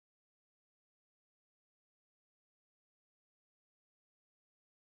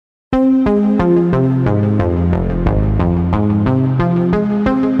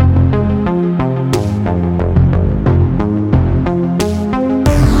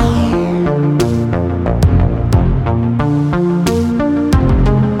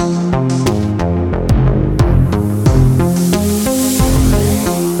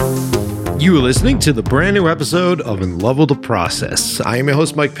listening to the brand new episode of In Love with the Process. I am your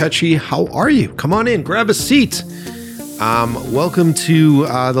host, Mike Pecci. How are you? Come on in, grab a seat. Welcome to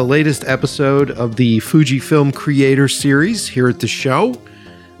the latest episode of the Fujifilm Creator Series here at the show.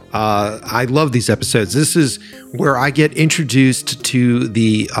 I love these episodes. This is where I get introduced to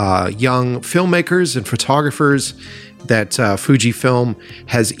the young filmmakers and photographers that Fujifilm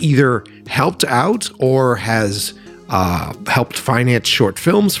has either helped out or has helped finance short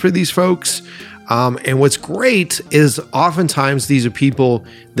films for these folks. And what's great is oftentimes these are people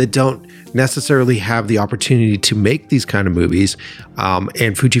that don't necessarily have the opportunity to make these kind of movies.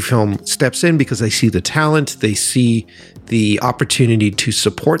 And Fujifilm steps in because they see the talent, they see the opportunity to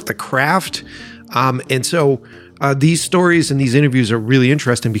support the craft. And so these stories and these interviews are really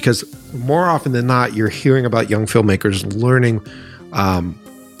interesting because more often than not, you're hearing about young filmmakers learning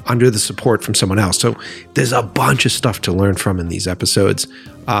under the support from someone else. So there's a bunch of stuff to learn from in these episodes.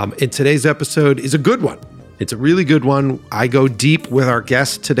 And today's episode is a good one. It's a really good one. I go deep with our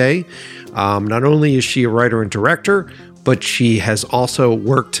guest today. Not only is she a writer and director, but she has also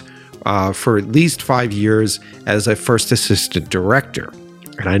worked for at least 5 years as a first assistant director.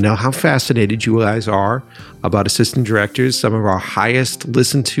 And I know how fascinated you guys are about assistant directors. Some of our highest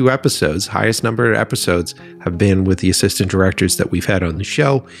listened to episodes, highest number of episodes have been with the assistant directors that we've had on the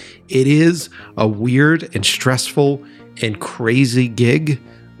show. It is a weird and stressful and crazy gig.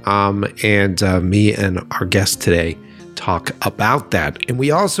 And me and our guest today talk about that. And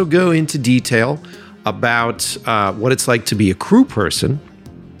we also go into detail about what it's like to be a crew person,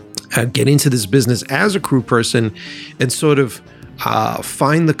 get into this business as a crew person, and sort of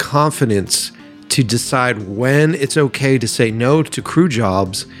find the confidence to decide when it's okay to say no to crew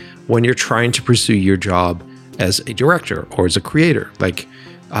jobs when you're trying to pursue your job as a director or as a creator. Like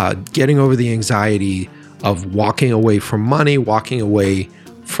getting over the anxiety of walking away from money, walking away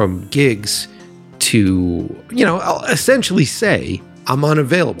from gigs to, essentially say, I'm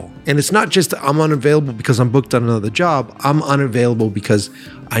unavailable. And it's not just I'm unavailable because I'm booked on another job. I'm unavailable because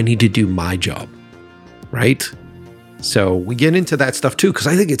I need to do my job, right? So we get into that stuff too, because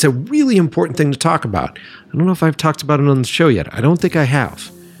I think it's a really important thing to talk about. I don't know if I've talked about it on the show yet. I don't think I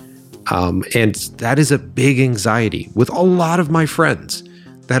have. And that is a big anxiety with a lot of my friends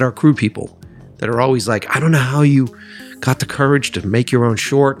that are crew people that are always like, I don't know how you got the courage to make your own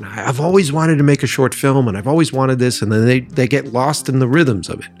short. And I've always wanted to make a short film and I've always wanted this. And then they get lost in the rhythms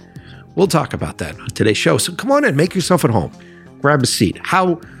of it. We'll talk about that on today's show. So come on in, make yourself at home. Grab a seat.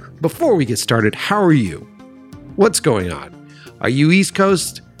 Before we get started, how are you? What's going on? Are you East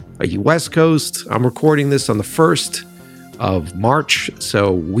Coast? Are you West Coast? I'm recording this on the 1st of March.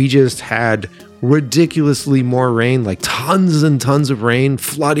 So we just had ridiculously more rain, like tons and tons of rain,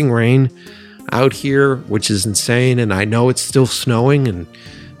 flooding rain out here, which is insane. And I know it's still snowing and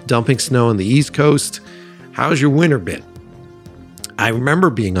dumping snow on the East Coast. How's your winter been? I remember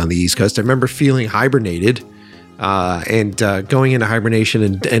being on the East Coast. I remember feeling hibernated and going into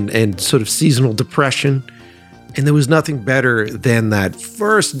hibernation and sort of seasonal depression. And there was nothing better than that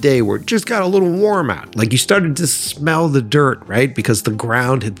first day where it just got a little warm out. Like you started to smell the dirt, right? Because the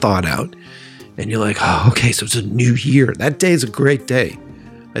ground had thawed out. And you're like, oh, okay, so it's a new year. That day is a great day.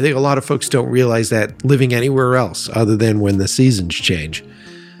 I think a lot of folks don't realize that living anywhere else other than when the seasons change,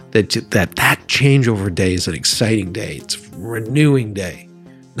 that changeover day is an exciting day. It's a renewing day.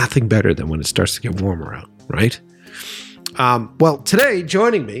 Nothing better than when it starts to get warmer out, right? Well, today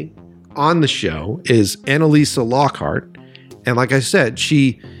joining me on the show is Annalise Lockhart. And like I said,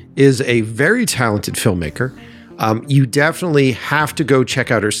 she is a very talented filmmaker. You definitely have to go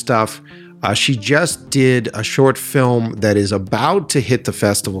check out her stuff. She just did a short film that is about to hit the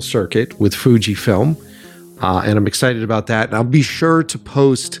festival circuit with Fujifilm. And I'm excited about that. And I'll be sure to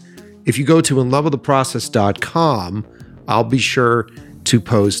post, if you go to inlovewiththeprocess.com, I'll be sure to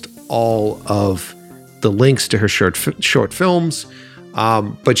post all of the links to her short films.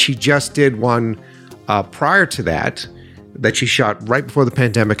 But she just did one prior to that she shot right before the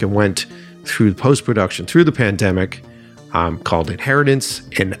pandemic and went through post-production through the pandemic, called Inheritance.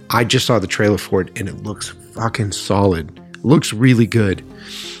 And I just saw the trailer for it and it looks fucking solid. It looks really good.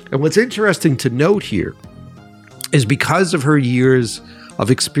 And what's interesting to note here is because of her years of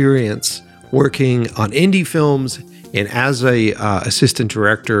experience working on indie films and as a assistant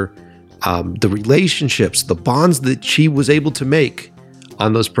director, the relationships, the bonds that she was able to make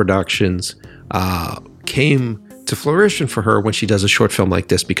on those productions came to fruition for her when she does a short film like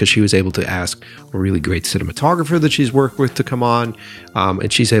this, because she was able to ask a really great cinematographer that she's worked with to come on,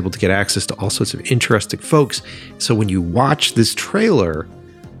 and she's able to get access to all sorts of interesting folks. So when you watch this trailer,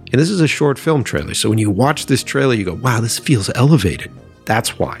 and this is a short film trailer, so when you watch this trailer, you go, wow, this feels elevated.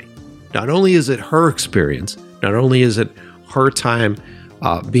 That's why. not only is it her experience, not only is it her time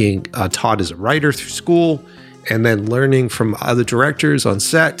being taught as a writer through school, and then learning from other directors on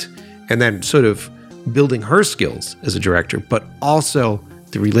set, and then sort of building her skills as a director, but also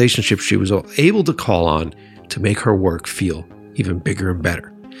the relationship she was able to call on to make her work feel even bigger and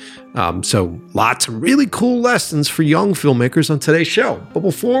better. So lots of really cool lessons for young filmmakers on today's show. But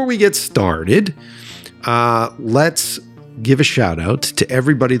before we get started, let's give a shout out to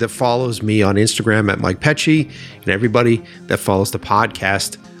everybody that follows me on Instagram at Mike Pecci, and everybody that follows the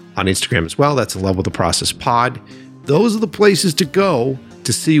podcast on Instagram as well. That's Level the Process Pod. Those are the places to go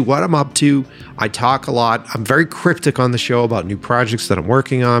to see what I'm up to. I talk a lot. I'm very cryptic on the show about new projects that I'm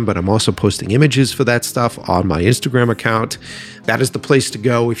working on, but I'm also posting images for that stuff on my Instagram account. That is the place to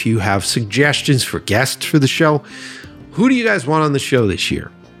go if you have suggestions for guests for the show. Who do you guys want on the show this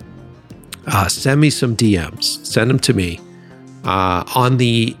year? Send me some DMs. Send them to me on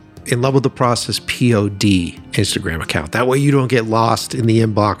the In Love with the Process POD Instagram account. That way you don't get lost in the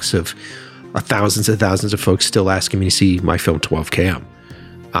inbox of thousands and thousands of folks still asking me to see my film 12KM.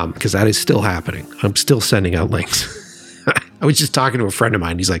 Because that is still happening. I'm still sending out links. I was just talking to a friend of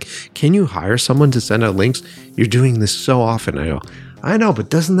mine. He's like, can you hire someone to send out links? You're doing this so often. I go, I know, but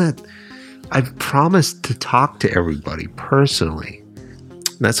doesn't that... I've promised to talk to everybody personally.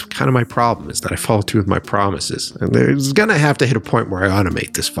 And that's kind of my problem, is that I follow through with my promises. And there's going to have to hit a point where I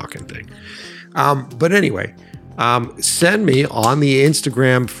automate this fucking thing. But anyway, send me on the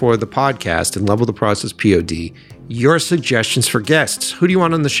Instagram for the podcast and Level the Process POD your suggestions for guests. Who do you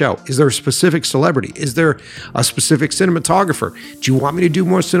want on the show? Is there a specific celebrity? Is there a specific cinematographer? Do you want me to do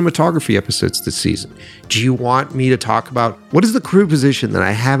more cinematography episodes this season? Do you want me to talk about what is the crew position that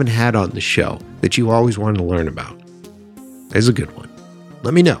I haven't had on the show that you always wanted to learn about? There's a good one.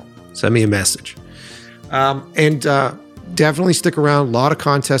 Let me know. Send me a message. And definitely stick around. A lot of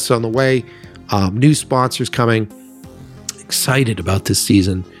contests on the way. New sponsors coming. Excited about this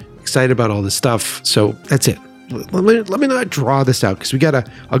season. Excited about all this stuff. So that's it. Let me not draw this out because we got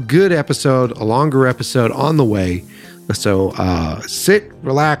a good episode, a longer episode on the way. So sit,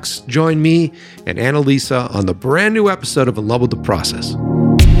 relax, join me and Annalise on the brand new episode of In Love with the Process.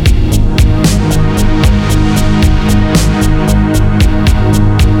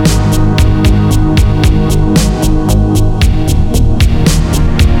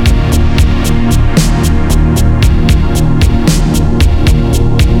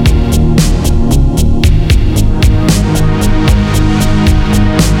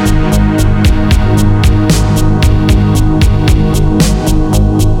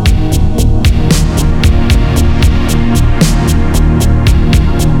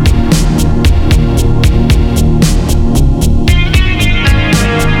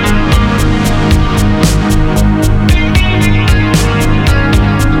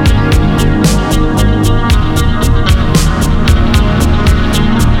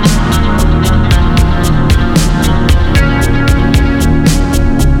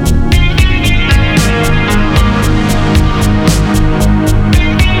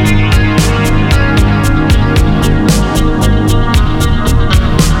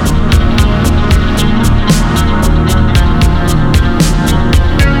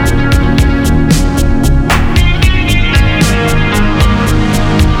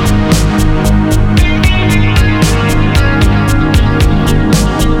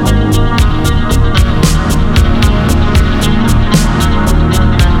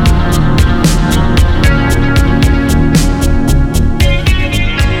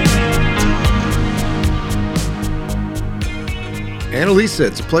 Annalise,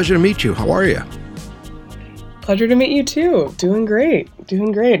 it's a pleasure to meet you. How are you? Pleasure to meet you too. Doing great.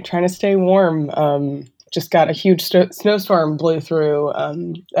 Trying to stay warm. Just got a huge snowstorm blew through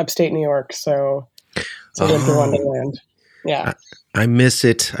upstate New York, so it's a winter wonderland. Yeah, I miss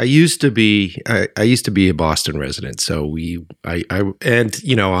it. I used to be a Boston resident, so and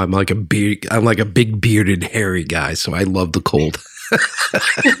you know I'm like a big bearded hairy guy, so I love the cold.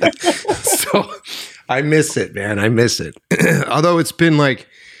 So I miss it, man. I miss it. Although it's been like,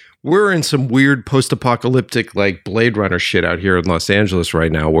 we're in some weird post-apocalyptic like Blade Runner shit out here in Los Angeles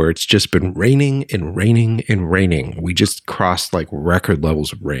right now, where it's just been raining and raining and raining. We just crossed like record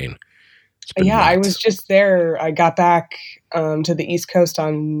levels of rain. Yeah, nuts. I was just there. I got back to the East Coast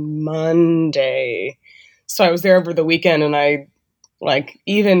on Monday. So I was there over the weekend, and I, like,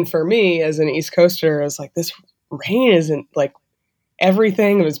 even for me as an East Coaster, I was like, this rain isn't like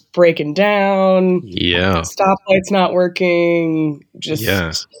everything was breaking down. Yeah. Stoplight's not working. Just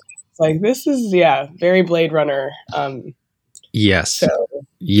like, this is, very Blade Runner. Yes. So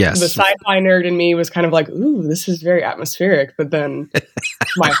yes. the sci-fi nerd in me was kind of like, ooh, this is very atmospheric. But then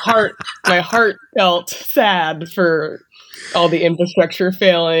my heart felt sad for all the infrastructure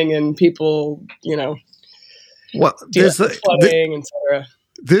failing and people, well, dealing with flooding, etc.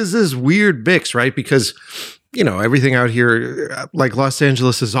 There's this weird mix, right? Because, everything out here, like Los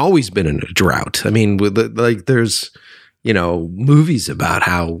Angeles has always been in a drought. I mean, there's, movies about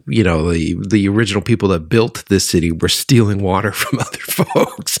how, the original people that built this city were stealing water from other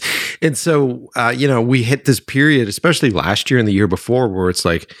folks. And so, we hit this period, especially last year and the year before, where it's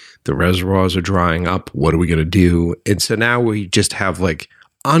like the reservoirs are drying up. What are we going to do? And so now we just have like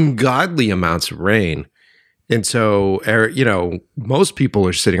ungodly amounts of rain. And so, most people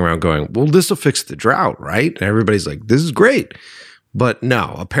are sitting around going, well, this will fix the drought, right? And everybody's like, this is great. But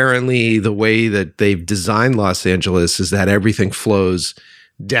no, apparently the way that they've designed Los Angeles is that everything flows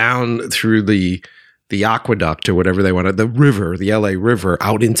down through the aqueduct or whatever they want, the river, the LA River,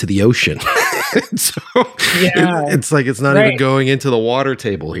 out into the ocean. So it's like it's not even going into the water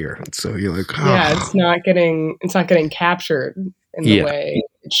table here. So you're like, oh. Yeah, it's not getting captured in the way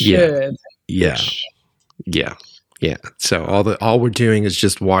it should. Yeah. So all we're doing is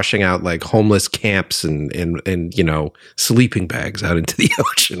just washing out like homeless camps and sleeping bags out into the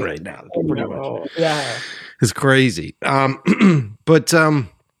ocean right now. Pretty much. Yeah. It's crazy. But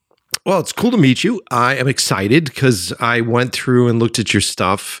well, it's cool to meet you. I am excited because I went through and looked at your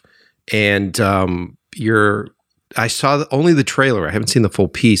stuff, and I saw only the trailer. I haven't seen the full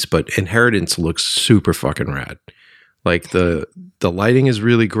piece, but Inheritance looks super fucking rad. Like the lighting is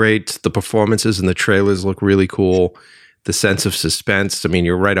really great. The performances in the trailers look really cool. The sense of suspense. I mean,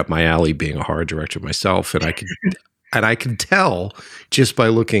 you're right up my alley being a horror director myself. And I can tell just by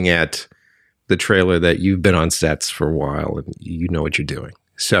looking at the trailer that you've been on sets for a while and you know what you're doing.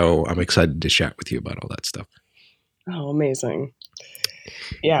 So I'm excited to chat with you about all that stuff. Oh, amazing.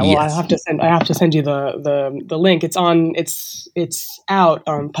 Yeah, well, yes. I have to send you the link. It's out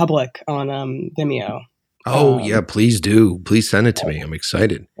on public on Vimeo. Oh, yeah, please do. Please send it to me. I'm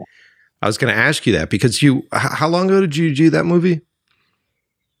excited. I was going to ask you that because how long ago did you do that movie?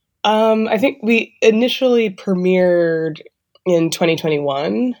 I think we initially premiered in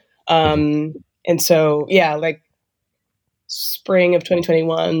 2021. And so, yeah, like spring of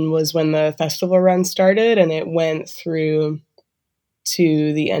 2021 was when the festival run started, and it went through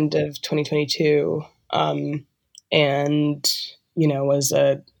to the end of 2022. And, was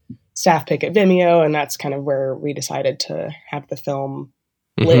a staff pick at Vimeo, and that's kind of where we decided to have the film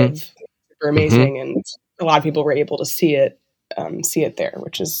live. Super amazing, and a lot of people were able to see it there,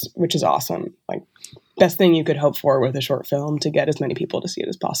 which is awesome. Like, best thing you could hope for with a short film, to get as many people to see it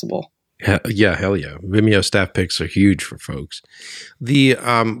as possible. Yeah, hell yeah! Vimeo staff picks are huge for folks.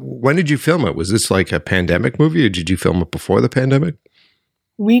 When did you film it? Was this like a pandemic movie, or did you film it before the pandemic?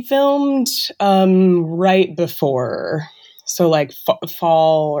 We filmed right before, so like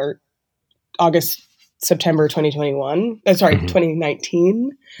fall or August, September 2021.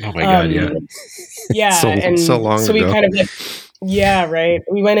 2019. Oh my God, yeah. Yeah, so long ago. So we kind of right.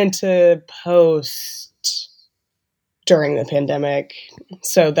 We went into post during the pandemic,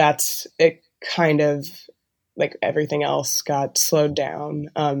 so that's it. Kind of like everything else got slowed down.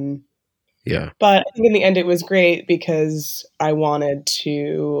 Yeah, but I think in the end it was great because I wanted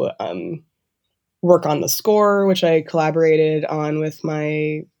to work on the score, which I collaborated on with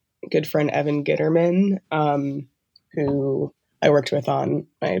my good friend Evan Gitterman, who I worked with on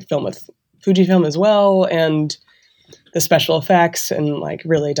my film with Fujifilm as well, and the special effects, and like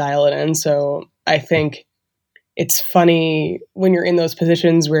really dial it in. So I think it's funny when you're in those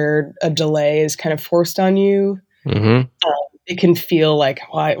positions where a delay is kind of forced on you. It can feel like,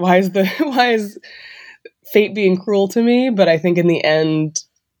 why is fate being cruel to me? But I think in the end,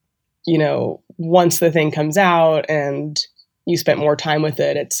 once the thing comes out and you spent more time with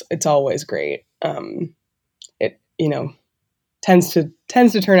it, it's always great. It tends to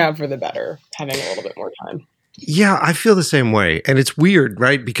turn out for the better, having a little bit more time. Yeah, I feel the same way. And it's weird,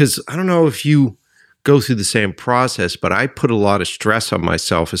 right? Because I don't know if you go through the same process, but I put a lot of stress on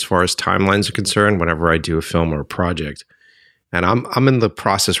myself as far as timelines are concerned whenever I do a film or a project. And I'm in the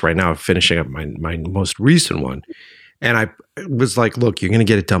process right now of finishing up my most recent one. And I was like, look, you're going to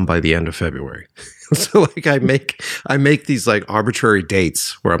get it done by the end of February. So like I make these like arbitrary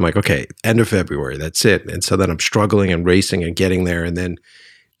dates where I'm like, okay, end of February, that's it. And so then I'm struggling and racing and getting there. And then,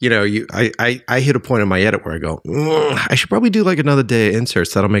 I hit a point in my edit where I go, I should probably do like another day of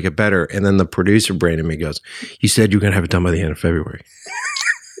inserts. That'll make it better. And then the producer brain in me goes, you said you're going to have it done by the end of February.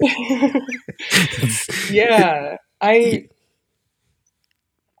 Yeah,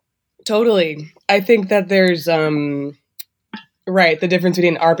 totally. I think that there's right, the difference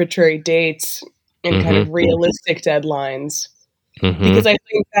between arbitrary dates and kind of realistic deadlines. Because I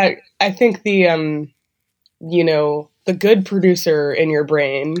think the you know, the good producer in your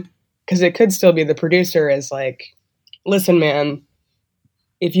brain, because it could still be the producer, is like, listen, man,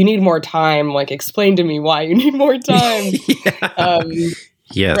 if you need more time, like, explain to me why you need more time.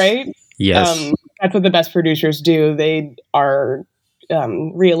 Yes. Right? Yes. That's what the best producers do. They are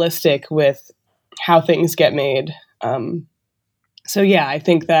realistic with how things get made. So yeah, I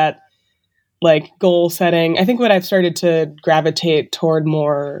think that, like, goal setting, I think what I've started to gravitate toward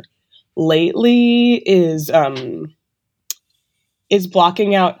more lately is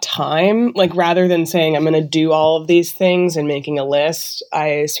blocking out time. Like, rather than saying I'm going to do all of these things and making a list,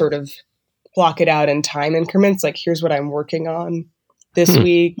 I sort of block it out in time increments. Like, here's what I'm working on this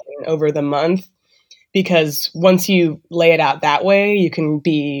week and over the month. Because once you lay it out that way, you can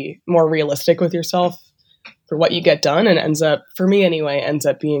be more realistic with yourself for what you get done, and ends up, for me anyway, ends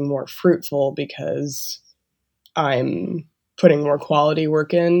up being more fruitful because I'm putting more quality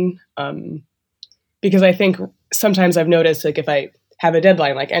work in. Because I think sometimes I've noticed, like, if I have a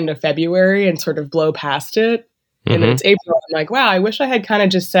deadline like end of February and sort of blow past it, and then it's April, I'm like, wow, I wish I had kind of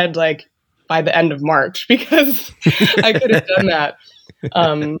just said, like, by the end of March, because I could have done that.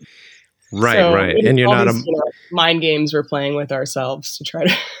 Right. And you're not these, mind games we're playing with ourselves to try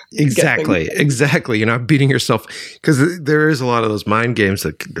to exactly. You're not beating yourself, because there is a lot of those mind games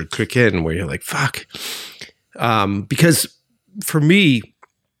that kick in where you're like, fuck. Because for me,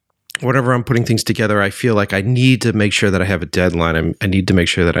 whenever I'm putting things together, I feel like I need to make sure that I have a deadline. I need to make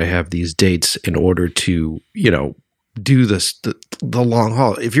sure that I have these dates in order to, do this the long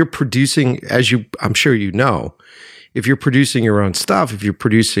haul. If you're producing, I'm sure you know, if you're producing your own stuff, if you're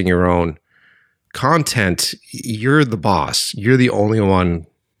producing your own content, you're the boss. You're the only one,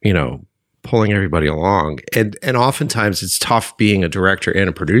 pulling everybody along. And oftentimes it's tough being a director and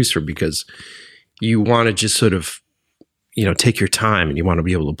a producer, because you want to just sort of, take your time, and you want to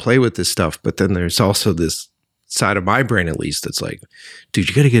be able to play with this stuff. But then there's also this side of my brain, at least, that's like, dude,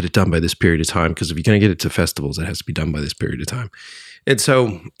 you got to get it done by this period of time, because if you're going to get it to festivals, it has to be done by this period of time. And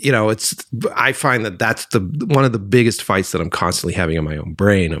so, I find that that's one of the biggest fights that I'm constantly having in my own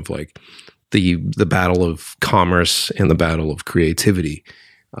brain, of like the battle of commerce and the battle of creativity.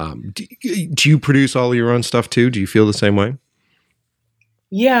 Do you produce all of your own stuff too? Do you feel the same way?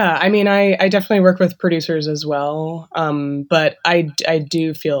 Yeah, I mean, I definitely work with producers as well, but I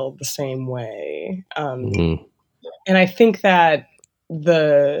do feel the same way. And I think that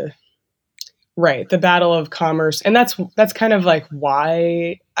the battle of commerce, and that's kind of like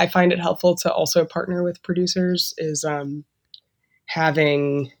why I find it helpful to also partner with producers, is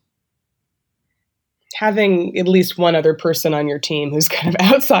having at least one other person on your team who's kind of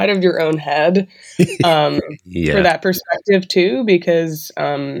outside of your own head, for that perspective too, because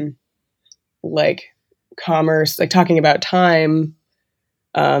like commerce, like talking about time,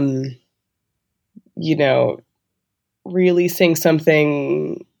 releasing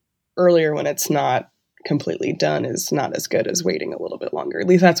something earlier when it's not completely done is not as good as waiting a little bit longer. At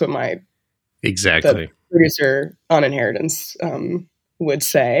least that's what the producer on Inheritance would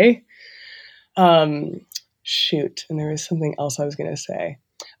say. Shoot. And there was something else I was going to say.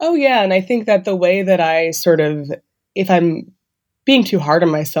 Oh yeah. And I think that the way that I sort of, if I'm being too hard on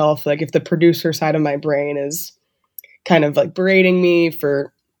myself, like if the producer side of my brain is kind of like berating me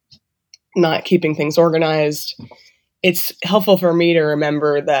for not keeping things organized, it's helpful for me to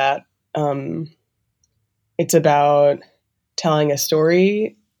remember that, it's about telling a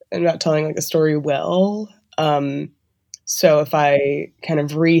story, and about telling like a story well. So if I kind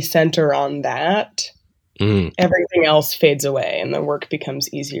of recenter on that, everything else fades away and the work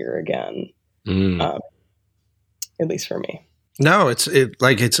becomes easier again. At least for me. No,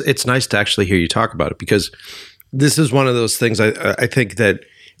 it's nice to actually hear you talk about it, because this is one of those things I think that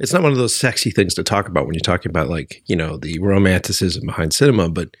it's not one of those sexy things to talk about when you're talking about, like, the romanticism behind cinema,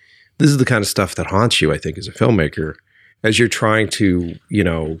 but this is the kind of stuff that haunts you, I think, as a filmmaker, as you're trying to,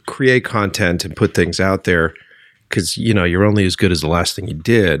 create content and put things out there, because, you're only as good as the last thing you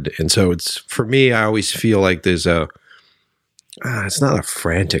did. And so it's, for me, I always feel like there's it's not a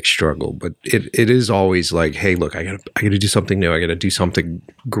frantic struggle, but it is always like, hey, look, I gotta do something new. I gotta do something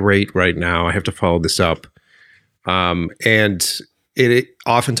great right now. I have to follow this up. And it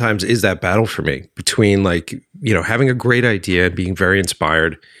oftentimes is that battle for me between, like, having a great idea and being very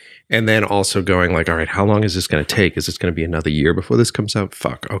inspired, and then also going like, all right, how long is this going to take? Is this going to be another year before this comes out?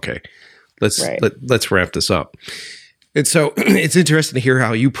 Fuck. Okay. Let's ramp this up. And so it's interesting to hear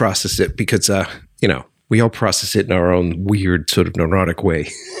how you process it, because, we all process it in our own weird sort of neurotic way.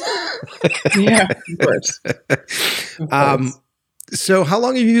 Yeah, of course. So how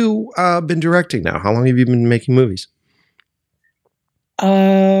long have you been directing now? How long have you been making movies?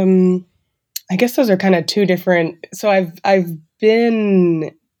 I guess those are kind of two different. So I've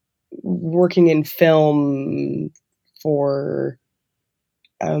been working in film for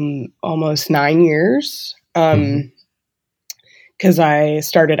almost 9 years. Because I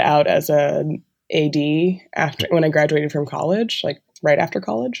started out as a AD when I graduated from college, like right after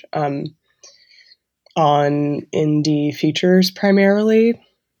college, on indie features primarily.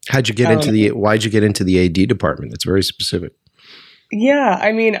 Why'd you get into the AD department? That's very specific. Yeah,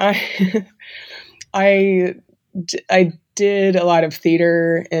 I mean, I did a lot of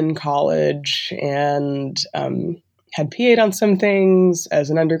theater in college and had PA'd on some things as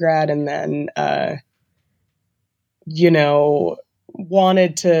an undergrad, and then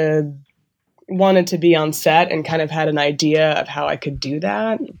wanted to be on set and kind of had an idea of how I could do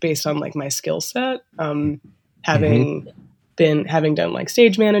that based on like my skill set, having done like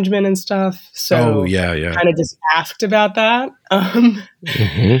stage management and stuff. So kind of just asked about that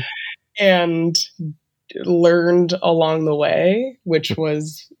and learned along the way, which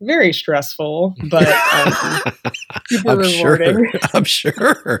was very stressful, but super rewarding. I'm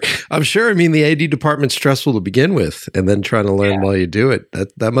sure. I mean, the AD department's stressful to begin with, and then trying to learn while you do it.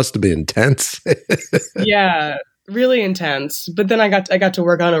 That must have been intense. Yeah, really intense. But then I got to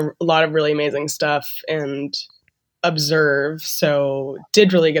work on a lot of really amazing stuff and observe. So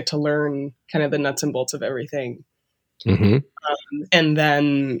did really get to learn kind of the nuts and bolts of everything. And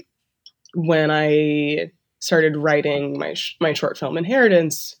then when I started writing my short film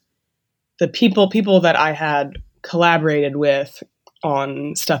Inheritance, the people that I had collaborated with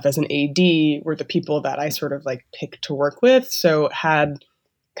on stuff as an AD were the people that I sort of like picked to work with. So had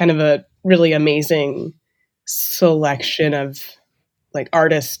kind of a really amazing selection of like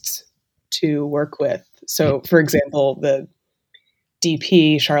artists to work with. So for example, the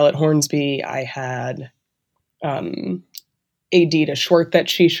DP, Charlotte Hornsby, I had AD'd a short that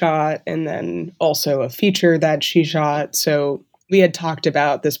she shot and then also a feature that she shot. So we had talked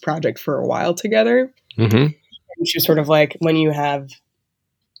about this project for a while together. And she was sort of like, when you have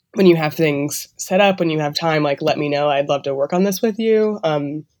things set up, when you have time, like, let me know. I'd love to work on this with you.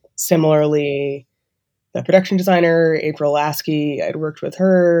 Similarly, the production designer, April Lasky, I'd worked with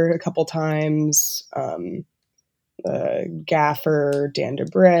her a couple times. The gaffer, Dan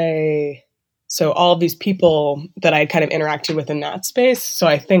DeBray. So all of these people that I kind of interacted with in that space. So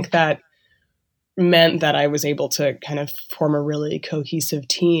I think that meant that I was able to kind of form a really cohesive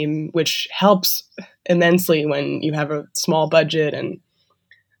team, which helps immensely when you have a small budget, and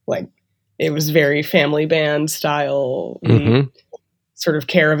like it was very family band style. We sort of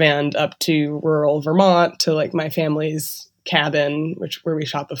caravanned up to rural Vermont to like my family's cabin, where we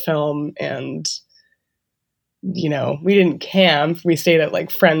shot the film, and we didn't camp. We stayed at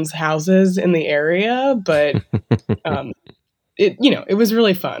like friends' houses in the area, but it was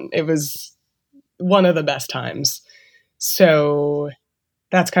really fun. It was one of the best times. So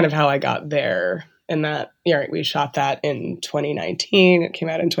that's kind of how I got there. And we shot that in 2019. It came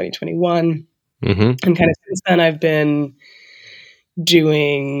out in 2021. And kind of since then, I've been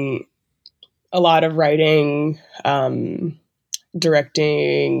doing a lot of writing,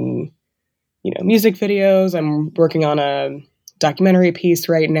 directing, music videos. I'm working on a documentary piece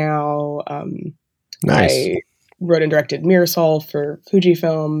right now. Nice. I wrote and directed Mirasol for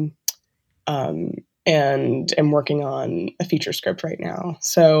Fujifilm, and am working on a feature script right now.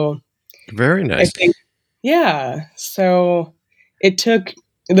 So very nice. So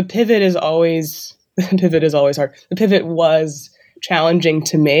the pivot is always hard. The pivot was challenging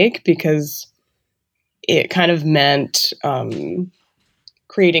to make because it kind of meant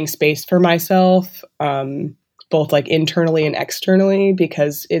creating space for myself, both like internally and externally,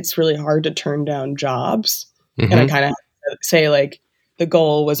 because it's really hard to turn down jobs. And I kind of say like the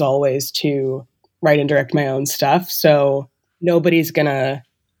goal was always to write and direct my own stuff. So nobody's going to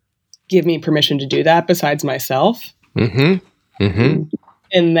give me permission to do that besides myself. And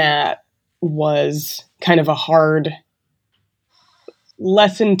that was kind of a hard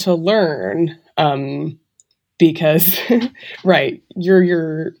lesson to learn, because right,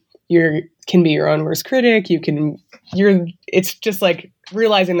 you're can be your own worst critic. It's just like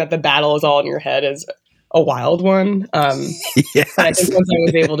realizing that the battle is all in your head is a wild one. Yes. But I think once I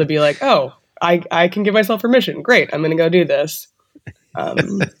was able to be like, oh, I can give myself permission. Great, I'm going to go do this.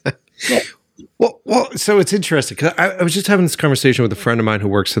 Yeah. Well, so it's interesting because I was just having this conversation with a friend of mine who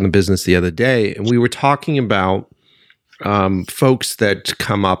works in the business the other day, and we were talking about folks that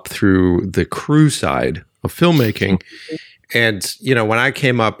come up through the crew side of filmmaking. And, when I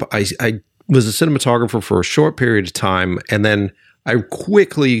came up, I was a cinematographer for a short period of time, and then I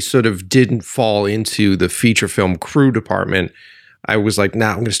quickly sort of didn't fall into the feature film crew department. I was like, nah,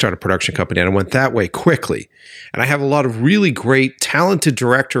 I'm going to start a production company. And I went that way quickly. And I have a lot of really great, talented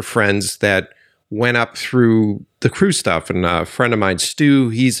director friends that went up through the crew stuff. And a friend of mine, Stu,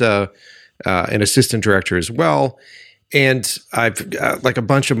 he's an assistant director as well. And I've like a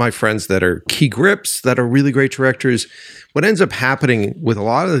bunch of my friends that are key grips that are really great directors. What ends up happening with a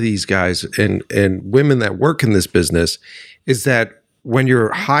lot of these guys and women that work in this business is that when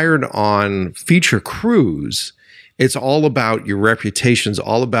you're hired on feature crews, it's all about your reputations,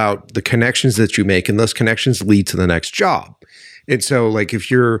 all about the connections that you make, and those connections lead to the next job. And so, like, if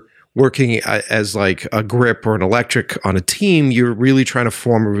you're working as like a grip or an electric on a team, you're really trying to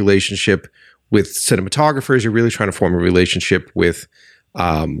form a relationship with cinematographers. You're really trying to form a relationship with,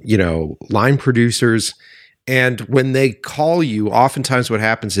 line producers. And when they call you, oftentimes what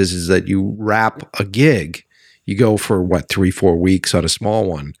happens is that you wrap a gig. You go for 3-4 weeks on a small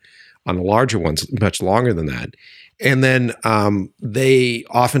one. On the larger ones, much longer than that. And then they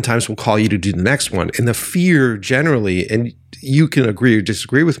oftentimes will call you to do the next one. And the fear generally, and you can agree or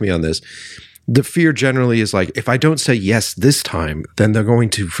disagree with me on this, the fear generally is like, if I don't say yes this time, then they're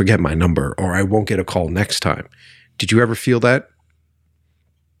going to forget my number or I won't get a call next time. Did you ever feel that?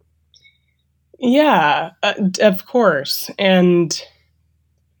 Yeah, of course. And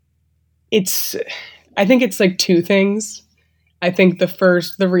I think it's like two things. I think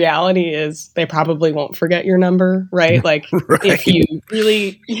the reality is they probably won't forget your number, right? Like Right. If you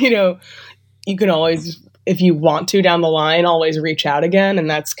really, you can always, if you want to down the line, always reach out again. And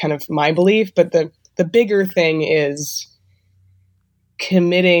that's kind of my belief. But the bigger thing is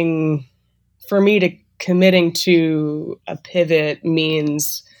committing to a pivot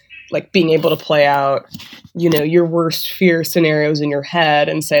means like being able to play out, your worst fear scenarios in your head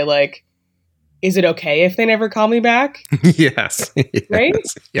and say like, is it okay if they never call me back? Yes. Right?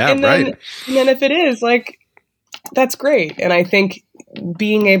 Yeah, and right. then if it is, like, that's great. And I think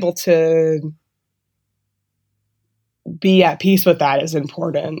being able to be at peace with that is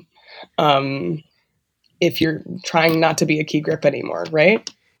important. If you're trying not to be a key grip anymore, right?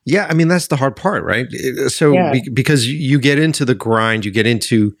 Yeah, I mean, that's the hard part, right? So Yeah. Because you get into the grind, you get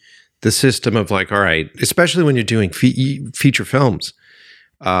into the system of like, all right, especially when you're doing feature films,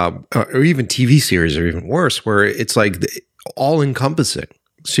 or even TV series, or even worse, where it's like all encompassing.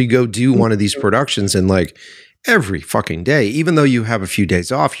 So you go do one of these productions and like every fucking day, even though you have a few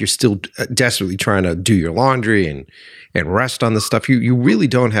days off, you're still desperately trying to do your laundry and rest on the stuff. You really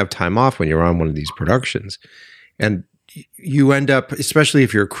don't have time off when you're on one of these productions. And you end up, especially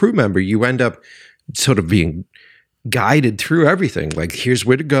if you're a crew member, you end up sort of being guided through everything. Like, here's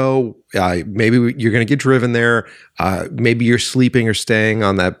where to go. Maybe you're going to get driven there. Maybe you're sleeping or staying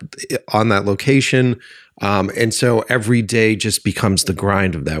on that location. And so every day just becomes the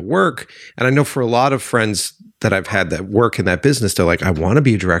grind of that work. And I know for a lot of friends that I've had that work in that business, they're like, I want to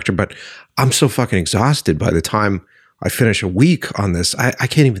be a director, but I'm so fucking exhausted by the time I finish a week on this. I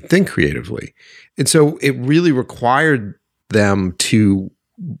can't even think creatively. And so it really required them to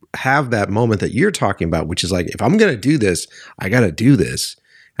have that moment that you're talking about, which is like, if I'm going to do this, I got to do this.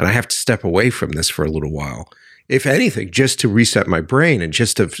 And I have to step away from this for a little while, if anything, just to reset my brain and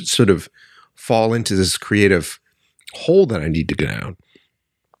just to sort of fall into this creative hole that I need to go down.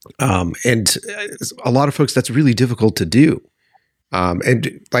 And a lot of folks, that's really difficult to do.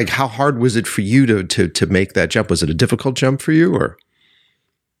 And like, how hard was it for you to make that jump? Was it a difficult jump for you, or?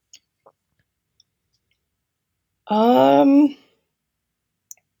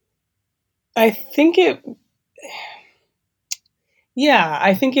 I think it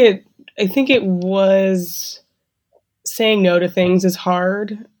was, saying no to things is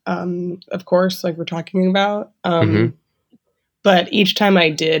hard. Of course, like we're talking about. But each time I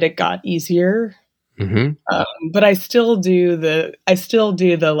did, it got easier. But I still do the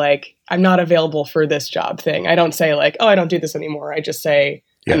like, I'm not available for this job thing. I don't say like, oh, I don't do this anymore. I just say,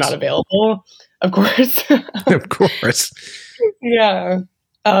 yes, I'm not available. Of course. Of course. Yeah.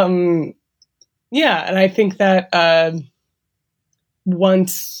 Yeah. And I think that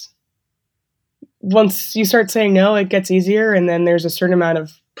once you start saying no, it gets easier. And then there's a certain amount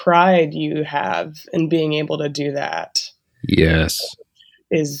of pride you have in being able to do that. Yes.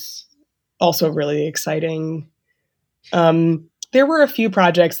 Is also really exciting. There were a few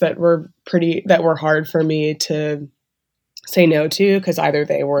projects that were hard for me to say no to, because either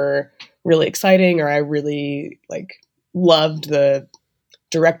they were really exciting or I really like loved the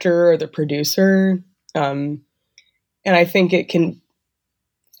director or the producer. And I think it can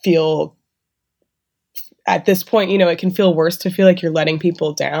feel, at this point, it can feel worse to feel like you're letting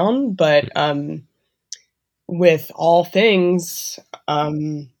people down. But with all things,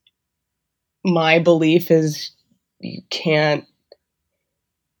 my belief is you can't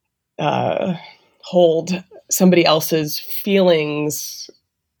hold somebody else's feelings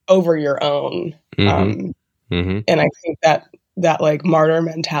over your own. And I think that like martyr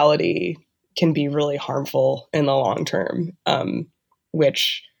mentality can be really harmful in the long term,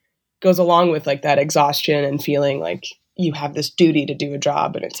 which goes along with like that exhaustion and feeling like you have this duty to do a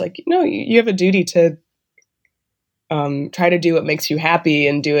job. And it's like, no, you have a duty to try to do what makes you happy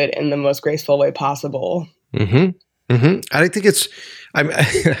and do it in the most graceful way possible. I think it's,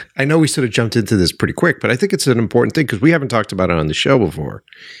 I know we sort of jumped into this pretty quick, but I think it's an important thing because we haven't talked about it on the show before.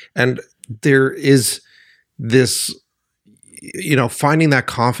 And there is this, finding that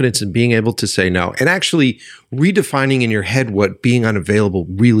confidence and being able to say no, and actually redefining in your head what being unavailable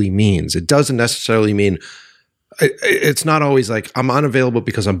really means. It doesn't necessarily mean, it's not always like I'm unavailable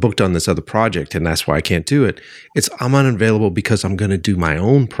because I'm booked on this other project and that's why I can't do it. It's I'm unavailable because I'm going to do my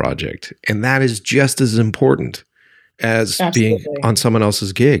own project. And that is just as important as being on someone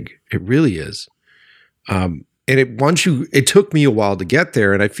else's gig. It really is. And it took me a while to get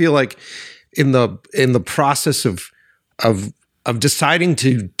there. And I feel like in the process of deciding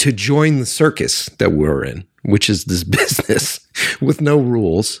to join the circus that we're in, which is this business with no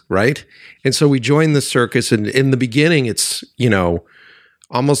rules, right? And so we joined the circus, and in the beginning, it's,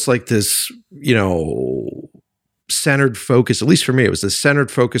 almost like this, centered focus. At least for me, it was this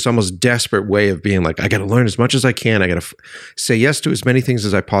centered focus, almost desperate way of being like, I got to learn as much as I can. I got to say yes to as many things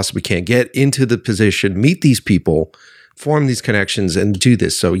as I possibly can, get into the position, meet these people, form these connections, and do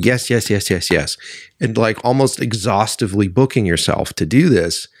this. So yes. And like almost exhaustively booking yourself to do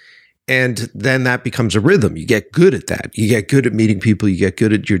this. And then that becomes a rhythm. You get good at that. You get good at meeting people. You get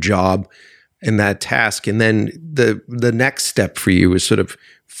good at your job and that task. And then the next step for you is sort of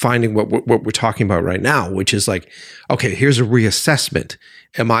finding what we're talking about right now, which is like, okay, here's a reassessment.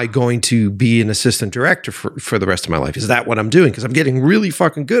 Am I going to be an assistant director for the rest of my life? Is that what I'm doing? Because I'm getting really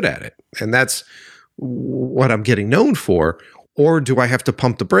fucking good at it. And that's what I'm getting known for. Or do I have to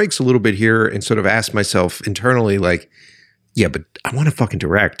pump the brakes a little bit here and sort of ask myself internally, like, yeah, but I want to fucking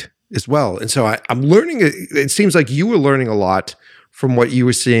direct as well. And so I'm learning, it seems like you were learning a lot from what you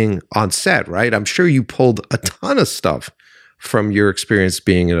were seeing on set, right? I'm sure you pulled a ton of stuff from your experience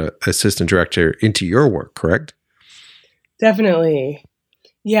being an assistant director into your work, correct? Definitely.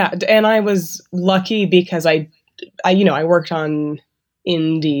 Yeah. And I was lucky because I worked on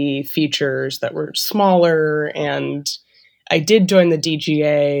indie features that were smaller, and I did join the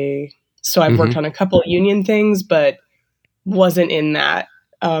DGA. So I've worked on a couple of union things, but wasn't in that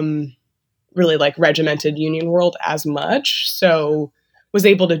really like regimented union world as much. So was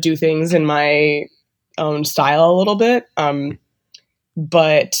able to do things in my own style a little bit.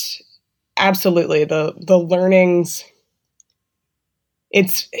 But absolutely the learnings,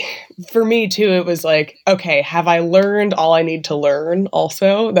 it's for me too, it was like, okay, have I learned all I need to learn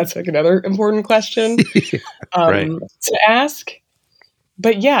also? That's like another important question right. to ask.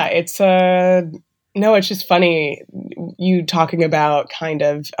 But yeah, it's it's just funny you talking about kind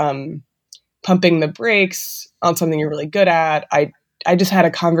of pumping the brakes on something you're really good at. I just had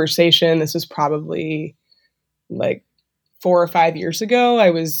a conversation. This was probably like 4 or 5 years ago.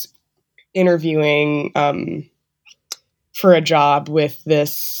 I was interviewing for a job with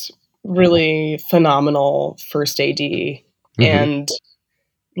this really phenomenal first AD, and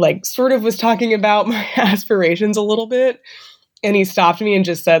like sort of was talking about my aspirations a little bit. And he stopped me and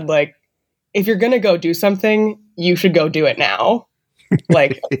just said, like, if you're going to go do something, you should go do it now.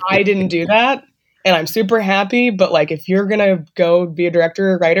 Like, I didn't do that and I'm super happy. But like, if you're going to go be a director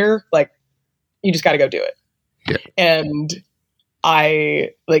or writer, like, you just got to go do it. Yeah. And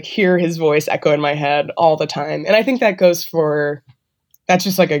I like hear his voice echo in my head all the time. And I think that that's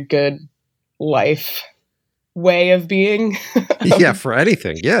just like a good life way of being. Yeah. For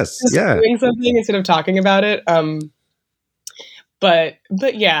anything. Yes. Just doing something instead of talking about it.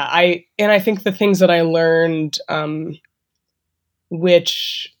 But yeah, I think the things that I learned,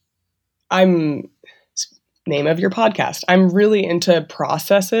 which name of your podcast, I'm really into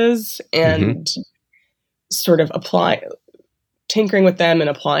processes and sort of tinkering with them and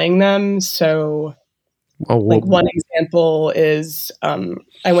applying them. So like one example is,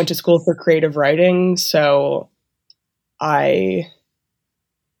 I went to school for creative writing. So I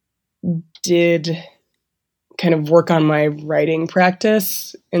did kind of work on my writing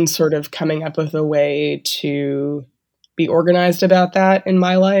practice and sort of coming up with a way to be organized about that in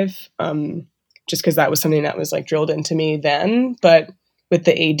my life. Just because that was something that was like drilled into me then. But with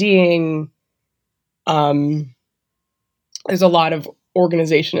the ADing, there's a lot of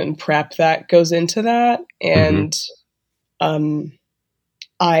organization and prep that goes into that. And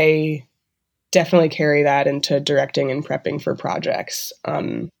I definitely carry that into directing and prepping for projects.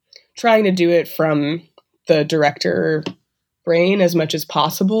 Trying to do it from the director brain as much as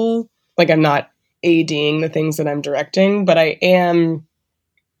possible. Like, I'm not ADing the things that I'm directing, but I am,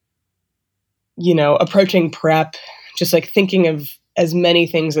 approaching prep, just like thinking of as many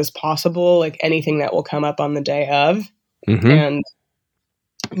things as possible, like anything that will come up on the day of, and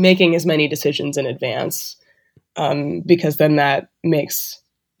making as many decisions in advance, because then that makes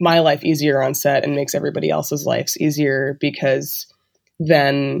my life easier on set and makes everybody else's lives easier, because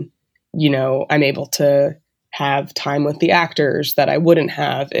then, I'm able to have time with the actors that I wouldn't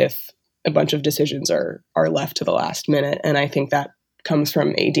have if a bunch of decisions are left to the last minute. And I think that comes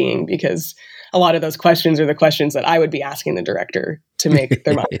from ADing, because a lot of those questions are the questions that I would be asking the director to make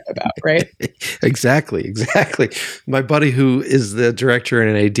their mind up about, right? Exactly. My buddy who is the director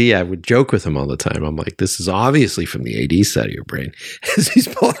and an AD, I would joke with him all the time. I'm like, this is obviously from the AD side of your brain, as he's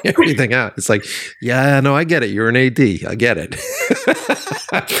pulling everything out. It's like, yeah, no, I get it. You're an AD. I get it.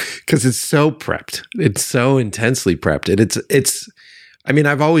 Because it's so prepped. It's so intensely prepped. And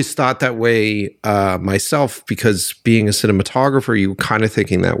I've always thought that way myself, because being a cinematographer, you were kind of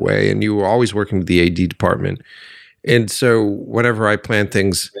thinking that way, and you were always working with the AD department. And so whenever I plan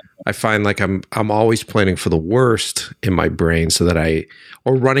things, I find like I'm always planning for the worst in my brain, so that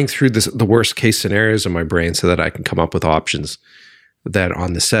or running through the worst case scenarios in my brain, so that I can come up with options that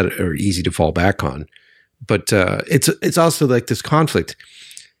on the set are easy to fall back on. But it's also like this conflict.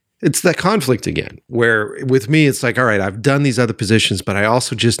 It's that conflict again, where with me, it's like, all right, I've done these other positions, but I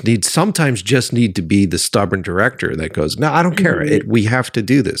also sometimes just need to be the stubborn director that goes, no, I don't care. We have to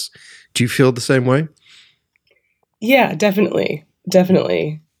do this. Do you feel the same way? Yeah, definitely.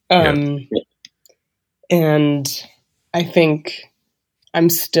 And I think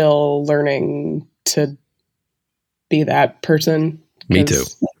I'm still learning to be that person. Me too.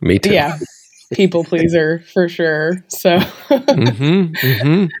 Yeah. People pleaser for sure. So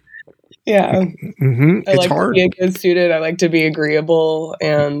yeah. I like hard. to be a good student. I like to be agreeable.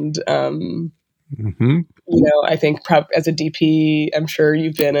 And, I think as a DP, I'm sure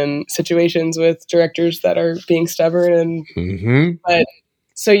you've been in situations with directors that are being stubborn.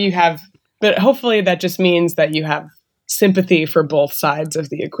 But hopefully that just means that you have sympathy for both sides of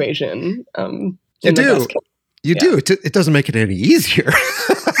the equation. You do. It doesn't make it any easier.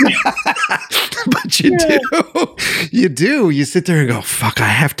 But you do. You sit there and go, fuck, I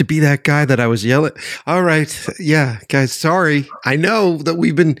have to be that guy that I was yelling. All right. Yeah, guys, sorry. I know that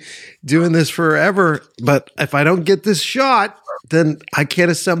we've been doing this forever, but if I don't get this shot, then I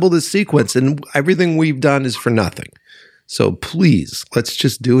can't assemble this sequence, and everything we've done is for nothing. So please, let's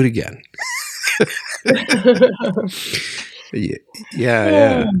just do it again.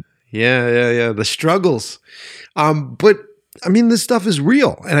 Yeah. The struggles. But this stuff is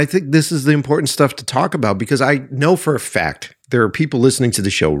real. And I think this is the important stuff to talk about, because I know for a fact there are people listening to the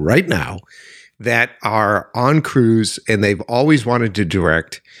show right now that are on crews and they've always wanted to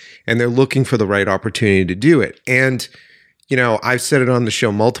direct, and they're looking for the right opportunity to do it. And, I've said it on the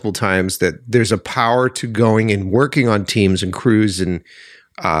show multiple times that there's a power to going and working on teams and crews. And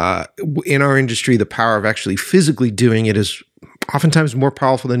in our industry, the power of actually physically doing it is oftentimes more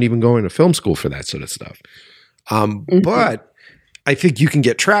powerful than even going to film school for that sort of stuff. But I think you can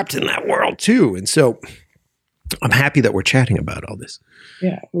get trapped in that world too. And so I'm happy that we're chatting about all this.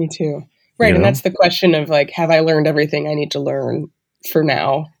 Yeah, me too. Right. And that's the question of like, have I learned everything I need to learn for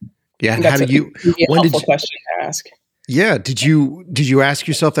now? Yeah. And that's how do you, when did you, question to ask. Yeah. Did you ask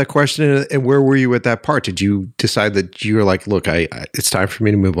yourself that question, and where were you at that part? Did you decide that you were like, look, it's time for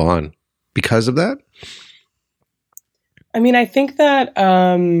me to move on because of that? I think that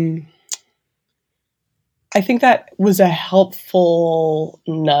was a helpful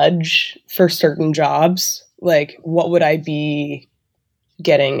nudge for certain jobs. Like, what would I be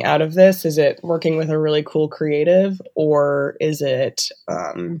getting out of this? Is it working with a really cool creative, or is it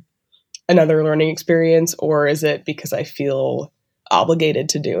another learning experience, or is it because I feel obligated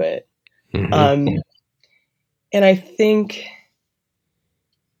to do it? And I think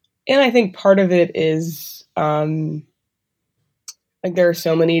part of it is like there are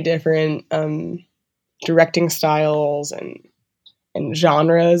so many different directing styles and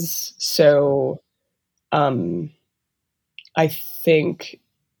genres. So I think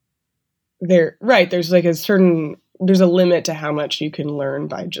there's like there's a limit to how much you can learn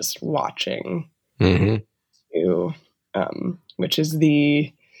by just watching, which is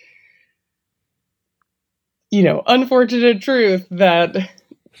the, unfortunate truth that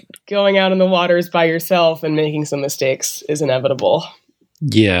going out in the waters by yourself and making some mistakes is inevitable.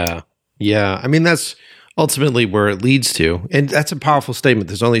 Yeah. Yeah. I mean, that's ultimately where it leads to. And that's a powerful statement.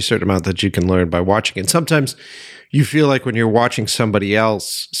 There's only a certain amount that you can learn by watching. And sometimes you feel like when you're watching somebody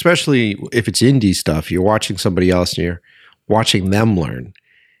else, especially if it's indie stuff, you're watching somebody else and you're watching them learn.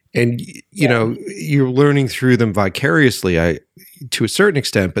 And, you know, you're learning through them vicariously to a certain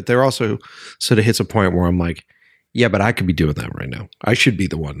extent, but there also sort of hits a point where I'm like, yeah, but I could be doing that right now. I should be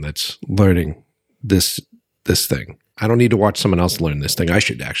the one that's learning this thing. I don't need to watch someone else learn this thing. I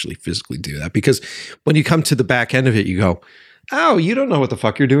should actually physically do that, because when you come to the back end of it, you go, oh, you don't know what the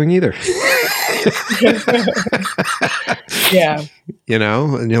fuck you're doing either. Yeah. You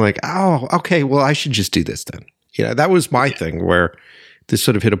know, and you're like, oh, okay, well, I should just do this then. You know, that was my thing, where this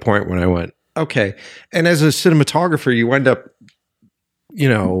sort of hit a point when I went, okay. And as a cinematographer, you end up, you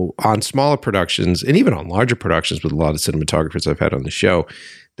know, on smaller productions and even on larger productions with a lot of cinematographers I've had on the show,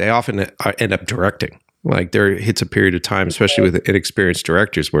 they often end up directing. Like there hits a period of time, especially with inexperienced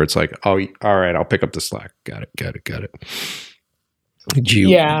directors, where it's like, oh, all right, I'll pick up the slack. Got it.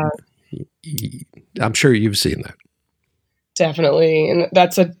 Yeah. I'm sure you've seen that. Definitely. And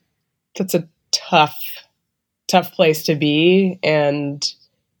that's a tough place to be, and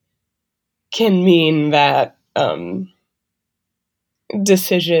can mean that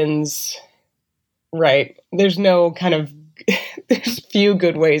decisions, right, there's no kind of there's few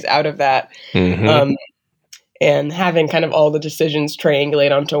good ways out of that. Mm-hmm. And having kind of all the decisions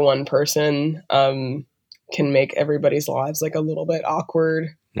triangulate onto one person can make everybody's lives like a little bit awkward.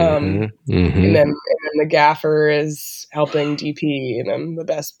 And then the gaffer is helping DP, and then the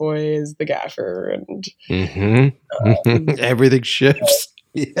best boy is the gaffer, and everything shifts.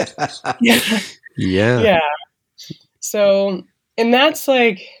 Yeah. So, and that's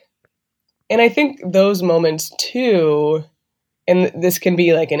like, and I think those moments too, and this can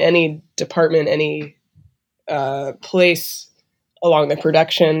be like in any department, any place along the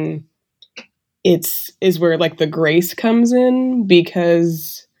production, is where like the grace comes in,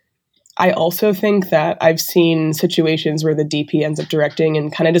 because I also think that I've seen situations where the DP ends up directing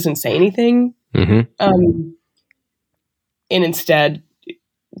and kind of doesn't say anything, and instead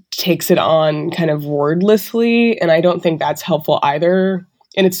takes it on kind of wordlessly, and I don't think that's helpful either.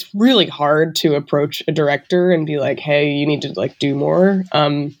 And it's really hard to approach a director and be like, hey, you need to like do more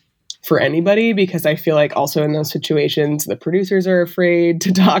for anybody, because I feel like also in those situations, the producers are afraid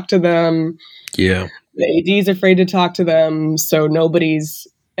to talk to them. Yeah. The AD's afraid to talk to them. So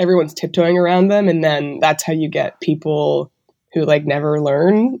everyone's tiptoeing around them. And then that's how you get people who like never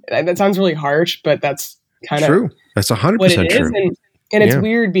learn. That sounds really harsh, but that's kind of true. That's 100% what it true. is. And it's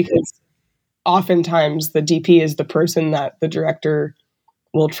weird, because oftentimes the DP is the person that the director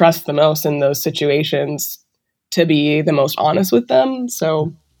will trust the most in those situations to be the most honest with them.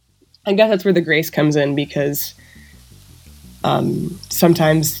 So I guess that's where the grace comes in, because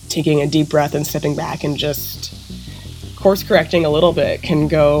sometimes taking a deep breath and stepping back and just course correcting a little bit can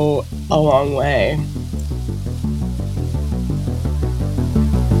go a long way.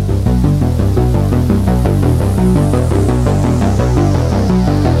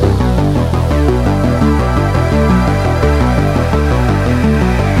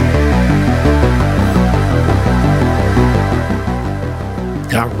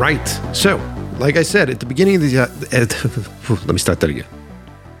 All right. So, like I said at the beginning of the let me start that again.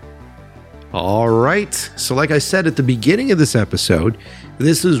 All right. So, like I said at the beginning of this episode,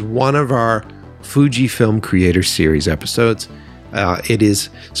 this is one of our Fujifilm Creator Series episodes. It is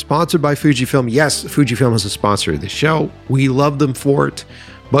sponsored by Fujifilm. Yes, Fujifilm is a sponsor of the show. We love them for it.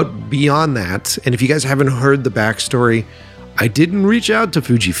 But beyond that, and if you guys haven't heard the backstory, I didn't reach out to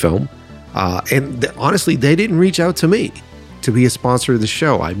Fujifilm. Honestly, they didn't reach out to me to be a sponsor of the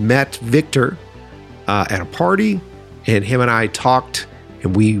show. I met Victor at a party, and him and I talked,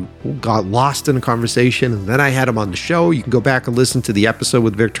 and we got lost in a conversation, and then I had him on the show. You can go back and listen to the episode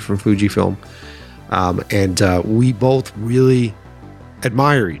with Victor from Fujifilm. We both really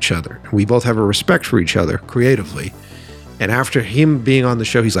admire each other. We both have a respect for each other creatively. And after him being on the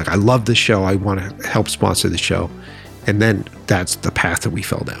show, he's like, I love this show. I want to help sponsor the show. And then that's the path that we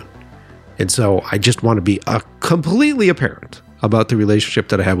fell down. And so I just want to be completely apparent about the relationship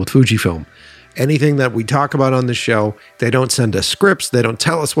that I have with Fujifilm. Anything that we talk about on the show, they don't send us scripts. They don't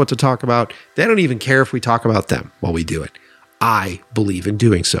tell us what to talk about. They don't even care if we talk about them while we do it. I believe in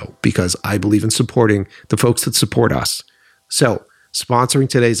doing so because I believe in supporting the folks that support us. So sponsoring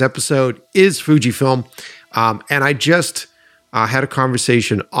today's episode is Fujifilm. And I just had a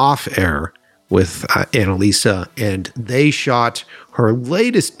conversation off air with Annalise, and they shot her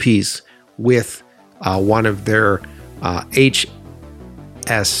latest piece with one of their I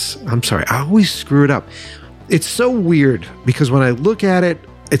always screw it up. it's so weird because when I look at it,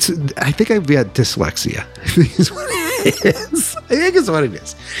 I think I've got dyslexia. I think it's what it is. I think it's what it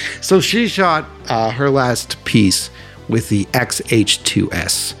is. So she shot her last piece with the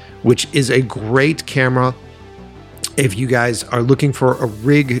XH2S, which is a great camera. If you guys are looking for a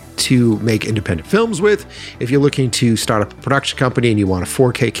rig to make independent films with, if you're looking to start up a production company and you want a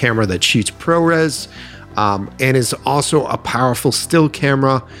 4K camera that shoots ProRes and is also a powerful still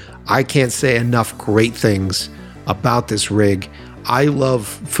camera, I can't say enough great things about this rig. I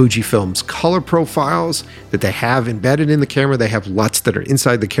love Fujifilm's color profiles that they have embedded in the camera. They have LUTs that are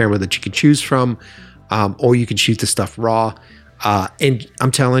inside the camera that you can choose from, or you can shoot the stuff raw. And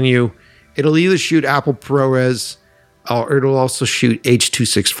I'm telling you, it'll either shoot Apple ProRes or it'll also shoot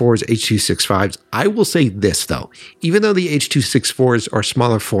H.264s, H.265s. I will say this, though. Even though the H.264s are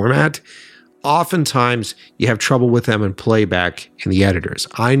smaller format, oftentimes you have trouble with them in playback in the editors.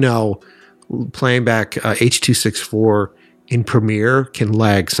 I know playing back H.264 in Premiere can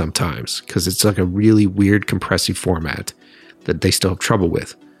lag sometimes because it's like a really weird compressive format that they still have trouble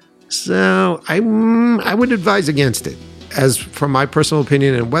with. So I would advise against it. As from my personal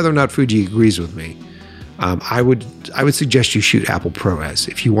opinion, and whether or not Fuji agrees with me, I would suggest you shoot Apple ProRes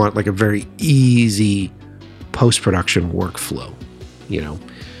if you want like a very easy post-production workflow, you know.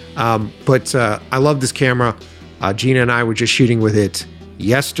 But I love this camera. Gina and I were just shooting with it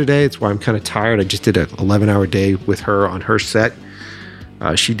yesterday. That's why I'm kind of tired. I just did an 11-hour day with her on her set.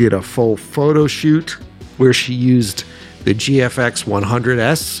 She did a full photo shoot where she used the GFX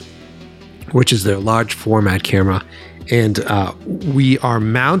 100S, which is their large format camera. And we are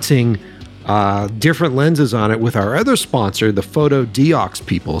mounting different lenses on it with our other sponsor, the Photo Diox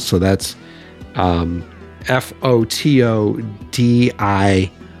people. So that's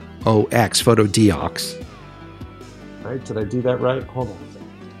FOTODIOX, Photo Diox. Right? Did I do that right? Hold on a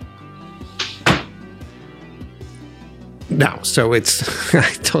second. No, so it's, I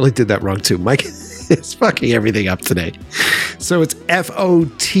totally did that wrong too. Mike is fucking everything up today. So it's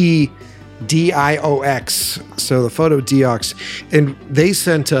FOTDIOX, so the Photo Diox, and they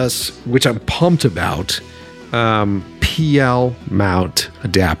sent us, which I'm pumped about, PL mount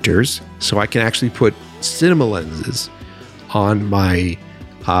adapters, so I can actually put cinema lenses on my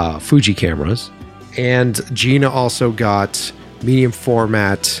Fuji cameras. And Gina also got medium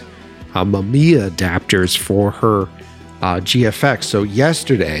format Mamiya adapters for her GFX. So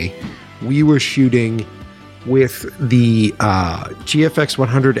yesterday we were shooting with the GFX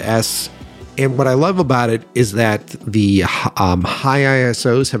 100S, and what I love about it is that the high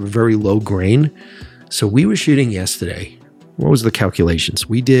ISOs have a very low grain. So we were shooting yesterday. What was the calculations?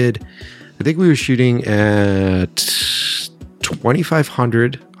 I think we were shooting at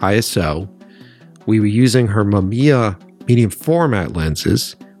 2500 ISO. We were using her Mamiya medium format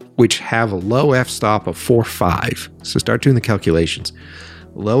lenses, which have a low f-stop of 4.5. So start doing the calculations.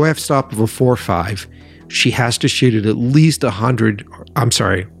 Low f-stop of a 4.5. She has to shoot at least 200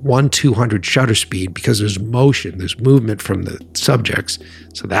 shutter speed because there's motion, there's movement from the subjects.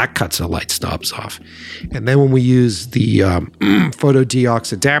 So that cuts the light stops off. And then when we use the Photo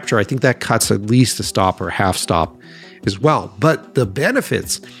Diox adapter, I think that cuts at least a stop or half stop as well. But the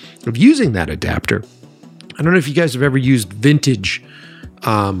benefits of using that adapter, I don't know if you guys have ever used vintage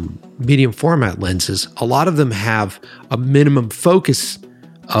medium format lenses. A lot of them have a minimum focus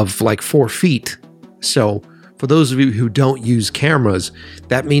of like 4 feet. So for those of you who don't use cameras,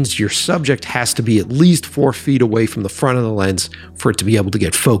 that means your subject has to be at least 4 feet away from the front of the lens for it to be able to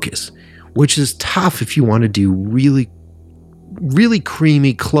get focus, which is tough if you want to do really, really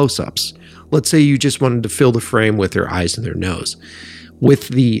creamy close-ups. Let's say you just wanted to fill the frame with their eyes and their nose. With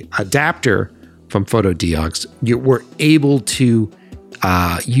the adapter from Photo Diox, we're able to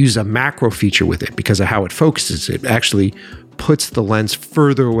use a macro feature with it because of how it focuses. It actually puts the lens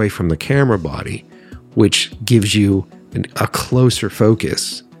further away from the camera body, which gives you a closer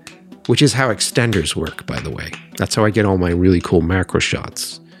focus, which is how extenders work, by the way. That's how I get all my really cool macro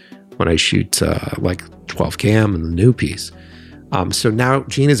shots when I shoot like 12 cam and the new piece. So now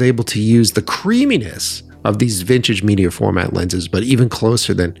Gina's able to use the creaminess of these vintage media format lenses, but even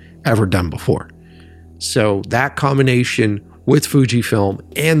closer than ever done before. So that combination with Fujifilm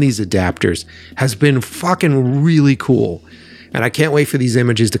and these adapters has been fucking really cool. And I can't wait for these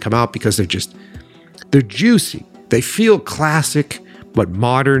images to come out because they're juicy. They feel classic, but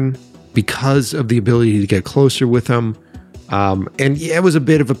modern because of the ability to get closer with them. And yeah, it was a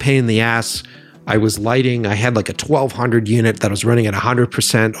bit of a pain in the ass. I had like a 1200 unit that was running at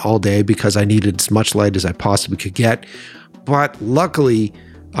 100% all day because I needed as much light as I possibly could get. But luckily,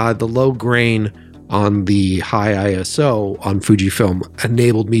 the low grain on the high ISO on Fujifilm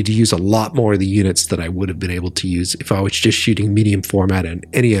enabled me to use a lot more of the units that I would have been able to use if I was just shooting medium format on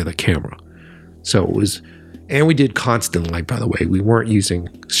any other camera. So it was, and we did constant light, by the way. We weren't using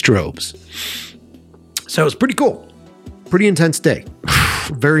strobes. So it was pretty cool. Pretty intense day.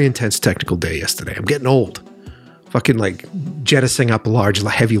 Very intense technical day yesterday. I'm getting old. Fucking like jettisoning up large,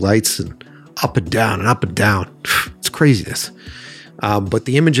 heavy lights and up and down and up and down. It's craziness. But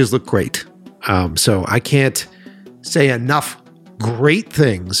the images look great. So I can't say enough great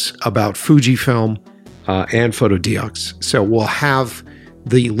things about Fujifilm and Photodiox. So we'll have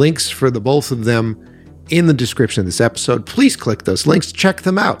the links for the both of them in the description of this episode. Please click those links, check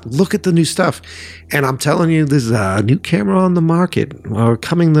them out, look at the new stuff. And I'm telling you, there's a new camera on the market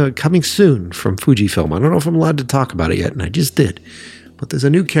coming soon from Fujifilm. I don't know if I'm allowed to talk about it yet, and I just did. But there's a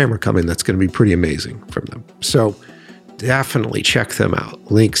new camera coming that's going to be pretty amazing from them. So definitely check them out.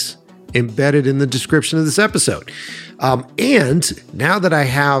 Links embedded in the description of this episode. And now that I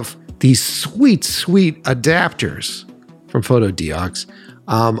have these sweet, sweet adapters from Photodiox,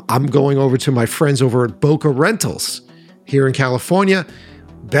 I'm going over to my friends over at Boca Rentals here in California.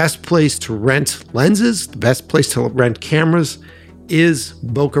 Best place to rent lenses, the best place to rent cameras is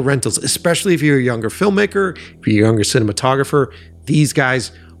Boca Rentals, especially if you're a younger filmmaker, if you're a younger cinematographer. These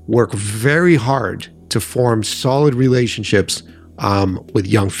guys work very hard to form solid relationships with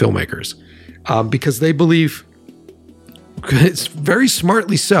young filmmakers because they believe, it's very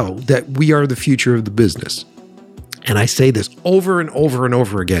smartly so, that we are the future of the business. And I say this over and over and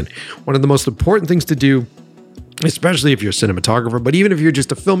over again. One of the most important things to do, especially if you're a cinematographer, but even if you're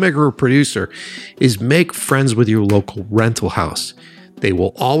just a filmmaker or producer, is make friends with your local rental house. They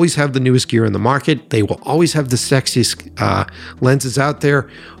will always have the newest gear in the market. They will always have the sexiest lenses out there.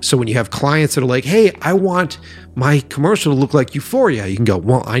 So when you have clients that are like, hey, I want my commercial to look like Euphoria, you can go,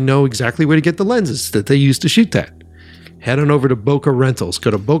 well, I know exactly where to get the lenses that they use to shoot that. Head on over to Boca Rentals. Go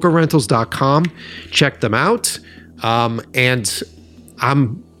to bocarentals.com. Check them out. And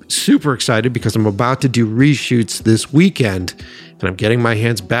I'm super excited because I'm about to do reshoots this weekend, and I'm getting my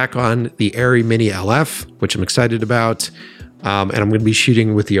hands back on the Arri Mini LF, which I'm excited about. And I'm going to be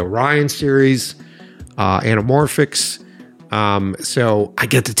shooting with the Orion series, anamorphics. So I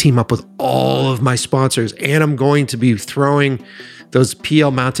get to team up with all of my sponsors, and I'm going to be throwing those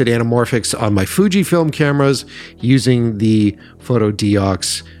PL mounted anamorphics on my Fujifilm cameras using the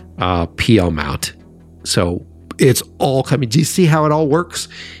Photodiox PL mount. So it's all coming. Do you see how it all works?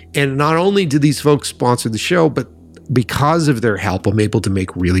 And not only do these folks sponsor the show, but because of their help, I'm able to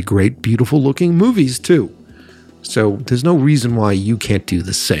make really great, beautiful looking movies too. So there's no reason why you can't do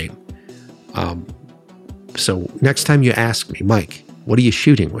the same. So next time you ask me, Mike, what are you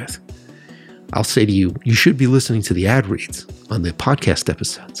shooting with? I'll say to you, you should be listening to the ad reads on the podcast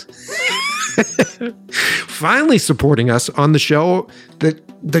episodes. Finally supporting us on the show,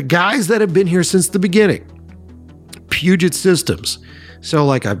 the guys that have been here since the beginning. Puget Systems. So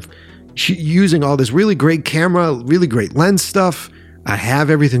like I'm using all this really great camera, really great lens stuff. I have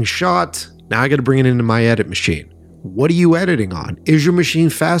everything shot. Now I got to bring it into my edit machine. What are you editing on? Is your machine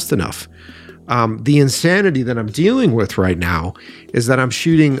fast enough? The insanity that I'm dealing with right now is that I'm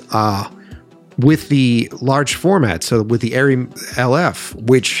shooting with the large format, so with the Arri LF,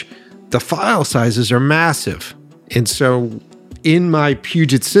 which the file sizes are massive. And so in my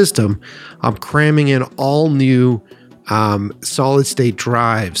Puget system, I'm cramming in all new solid state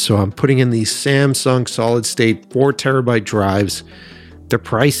drives. So I'm putting in these Samsung solid state 4 terabyte drives. They're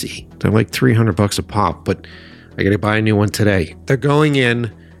pricey. They're like $300 a pop, but I got to buy a new one today. They're going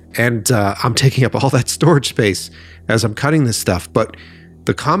in, and I'm taking up all that storage space as I'm cutting this stuff. But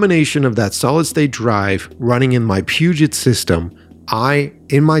the combination of that solid state drive running in my Puget system,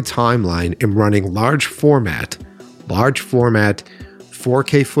 in my timeline, am running large format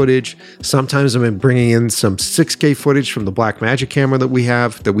 4K footage. Sometimes I'm bringing in some 6K footage from the Blackmagic camera that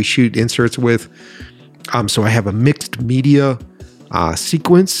we shoot inserts with. So I have a mixed media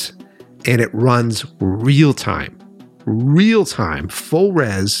sequence, and it runs real time, full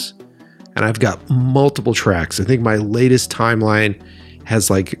res. And I've got multiple tracks. I think my latest timeline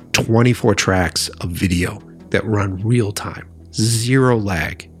has like 24 tracks of video that run real time, 0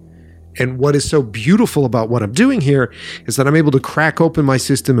 lag. And what is so beautiful about what I'm doing here is that I'm able to crack open my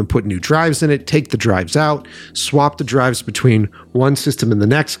system and put new drives in it, take the drives out, swap the drives between one system and the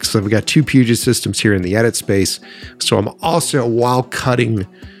next, because I've got 2 Puget systems here in the edit space. So I'm also, while cutting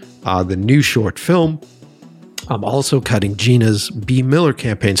the new short film, I'm also cutting Gina's B. Miller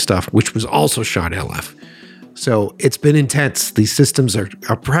campaign stuff, which was also shot LF. So it's been intense. These systems are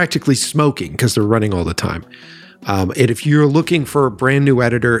practically smoking because they're running all the time. And if you're looking for a brand new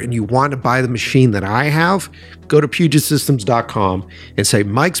editor and you want to buy the machine that I have, go to PugetSystems.com and say,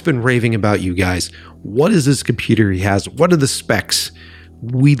 Mike's been raving about you guys. What is this computer he has? What are the specs?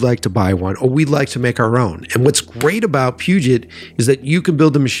 We'd like to buy one, or we'd like to make our own. And what's great about Puget is that you can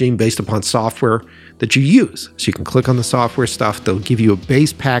build a machine based upon software that you use. So you can click on the software stuff. They'll give you a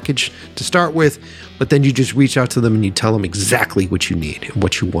base package to start with, but then you just reach out to them and you tell them exactly what you need and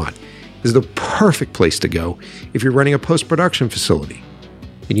what you want. This is the perfect place to go if you're running a post-production facility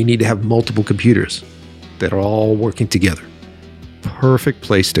and you need to have multiple computers that are all working together. Perfect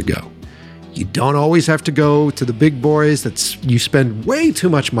place to go. You don't always have to go to the big boys. You spend way too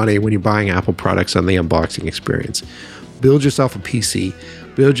much money when you're buying Apple products on the unboxing experience. Build yourself a PC.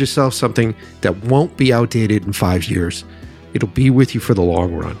 Build yourself something that won't be outdated in 5 years. It'll be with you for the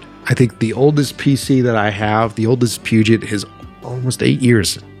long run. I think the oldest PC that I have, the oldest Puget, is almost 8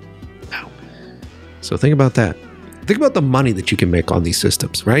 years now. So think about that. Think about the money that you can make on these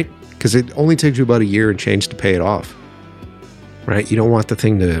systems, right? Because it only takes you about a year and change to pay it off. Right? You don't want the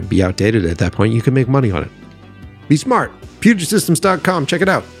thing to be outdated at that point. You can make money on it. Be smart. PugetSystems.com. Check it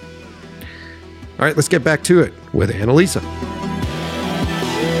out. All right, let's get back to it with Annalise.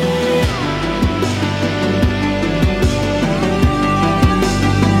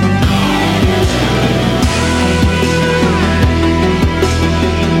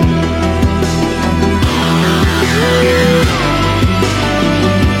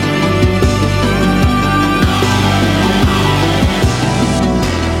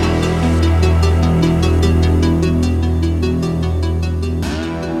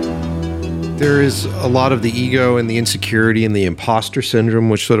 There is a lot of the ego and the insecurity and the imposter syndrome,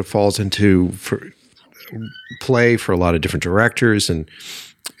 which sort of falls into play for a lot of different directors. And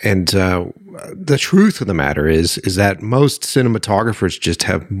the truth of the matter is that most cinematographers just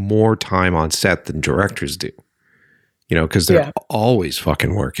have more time on set than directors do. You know, because they're always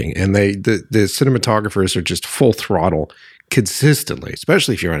fucking working, and the cinematographers are just full throttle consistently,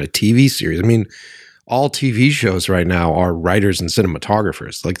 especially if you're on a TV series. I mean, all TV shows right now are writers and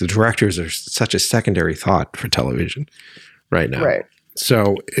cinematographers. Like, the directors are such a secondary thought for television right now. Right.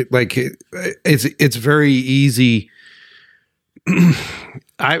 So it's very easy.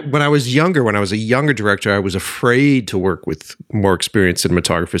 When I was a younger director, I was afraid to work with more experienced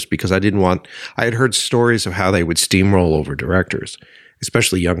cinematographers because I had heard stories of how they would steamroll over directors,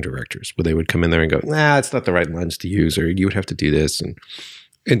 especially young directors, where they would come in there and go, nah, it's not the right lens to use, or you would have to do this.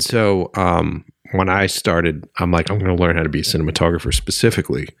 And so when I started, I'm like, I'm going to learn how to be a cinematographer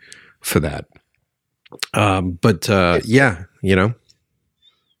specifically for that. Yeah, you know.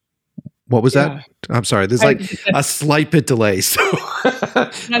 What was that? I'm sorry. There's like a slight bit delay. So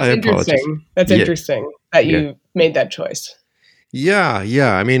that's interesting. That's interesting that you made that choice. Yeah.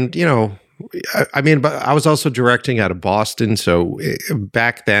 I mean, you know, but I was also directing out of Boston. So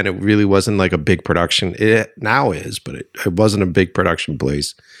back then it really wasn't like a big production. It now is, but it wasn't a big production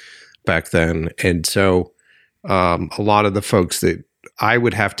place back then. And so a lot of the folks that I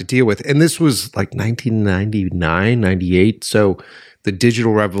would have to deal with, and this was like 1999, 98. So the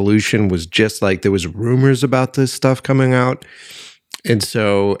digital revolution was just like, there was rumors about this stuff coming out. And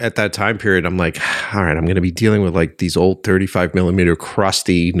so at that time period, I'm like, all right, I'm going to be dealing with like these old 35 millimeter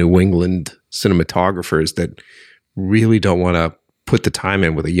crusty New England cinematographers that really don't want to put the time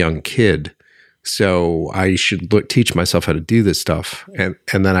in with a young kid. So I should teach myself how to do this stuff. And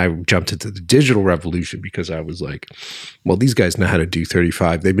then I jumped into the digital revolution because I was like, well, these guys know how to do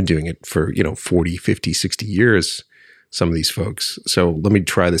 35. They've been doing it for, 40, 50, 60 years, some of these folks. So let me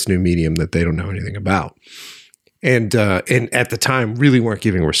try this new medium that they don't know anything about. And at the time really weren't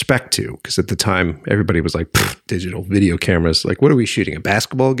giving respect to, because at the time everybody was like, digital video cameras, like, what are we shooting, a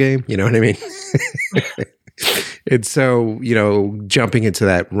basketball game? You know what I mean? And so, jumping into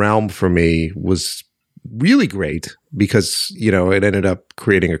that realm for me was really great because, it ended up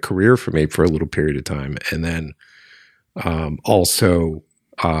creating a career for me for a little period of time. And then also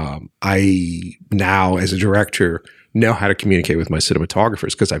I now, as a director, know how to communicate with my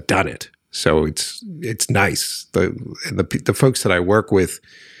cinematographers because I've done it. So it's nice. The folks that I work with,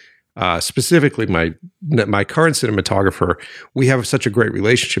 specifically my current cinematographer, we have such a great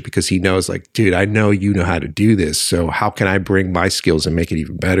relationship because he knows, like, dude, I know you know how to do this. So how can I bring my skills and make it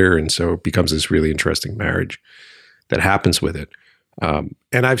even better? And so it becomes this really interesting marriage that happens with it. And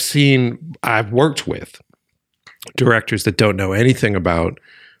I've worked with directors that don't know anything about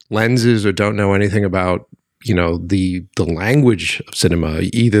lenses or don't know anything about the language of cinema.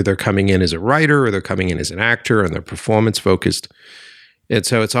 Either they're coming in as a writer or they're coming in as an actor and they're performance focused. And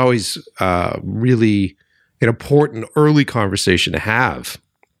so it's always really an important early conversation to have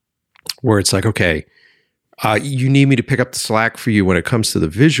where it's like, okay, You need me to pick up the slack for you when it comes to the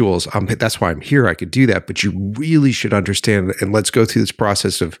visuals. That's why I'm here. I could do that, but you really should understand. And let's go through this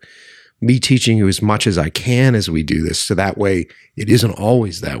process of me teaching you as much as I can as we do this. So that way it isn't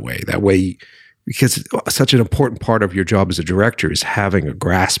always that way. That way, because such an important part of your job as a director is having a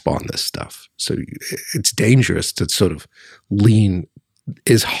grasp on this stuff. So it's dangerous to sort of lean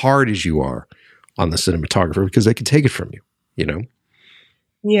as hard as you are on the cinematographer because they can take it from you, you know?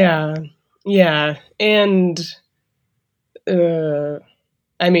 Yeah. Yeah. And,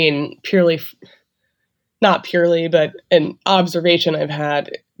 I mean, not purely, but an observation I've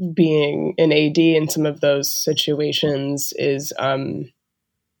had being an AD in some of those situations is,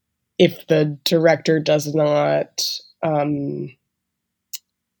 if the director does not,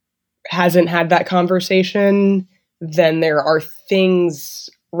 hasn't had that conversation, then there are things,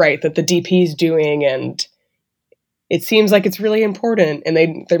 right, that the DP is doing, and it seems like it's really important,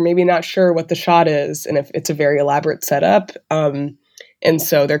 and they're maybe not sure what the shot is, and if it's a very elaborate setup, and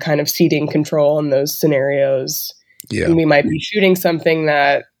so they're kind of ceding control in those scenarios. Yeah. And we might be shooting something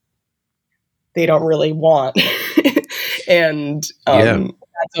that they don't really want, and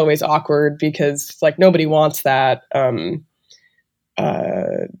that's always awkward because like nobody wants that.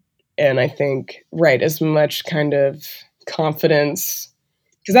 And I think, right, as much kind of confidence,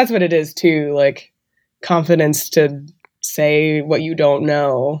 because that's what it is too, like confidence to say what you don't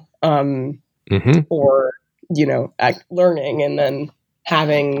know, or, you know, learning and then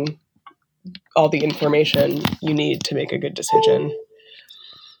having all the information you need to make a good decision.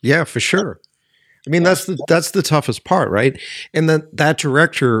 Yeah, for sure. I mean, that's the toughest part, right? And then that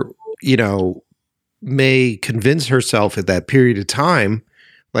director, you know, may convince herself at that period of time,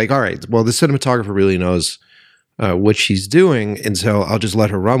 like, all right, well, the cinematographer really knows what she's doing, and so I'll just let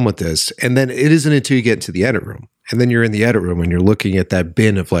her run with this. And then it isn't until you get into the edit room, and then you're in the edit room and you're looking at that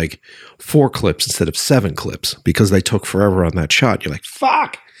bin of like 4 clips instead of 7 clips because they took forever on that shot. You're like,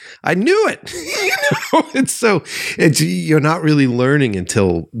 fuck, I knew it. You know? And so you're not really learning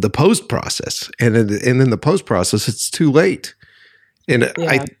until the post process, and in the post process, it's too late. And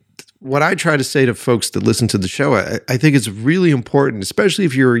what I try to say to folks that listen to the show, I think it's really important, especially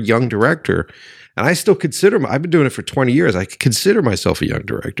if you're a young director. And I still I've been doing it for 20 years. I consider myself a young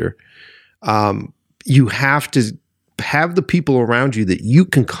director. You have to have the people around you that you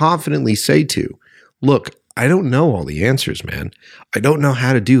can confidently say to, look, I don't know all the answers, man. I don't know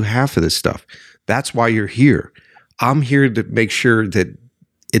how to do half of this stuff. That's why you're here. I'm here to make sure that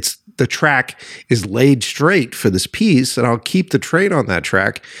the track is laid straight for this piece, and I'll keep the train on that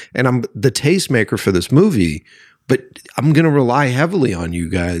track, and I'm the tastemaker for this movie, but I'm going to rely heavily on you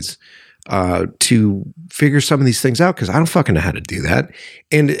guys to figure some of these things out because I don't fucking know how to do that.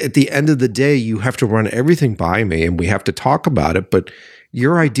 And at the end of the day, you have to run everything by me, and we have to talk about it, but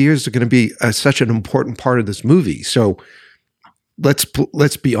your ideas are going to be such an important part of this movie. So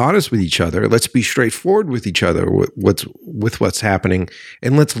let's be honest with each other. Let's be straightforward with each other with what's happening,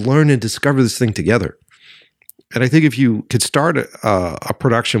 and let's learn and discover this thing together. And I think if you could start a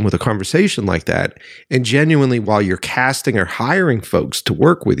production with a conversation like that, and genuinely while you're casting or hiring folks to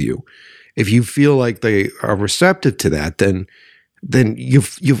work with you, if you feel like they are receptive to that, then you'll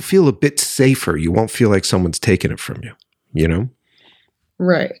feel a bit safer. You won't feel like someone's taking it from you, you know?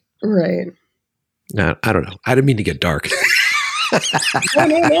 Right. I don't know. I didn't mean to get dark.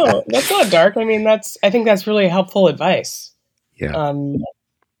 No. That's not dark. I mean, I think that's really helpful advice. Yeah.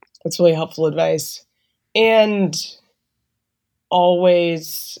 That's really helpful advice. And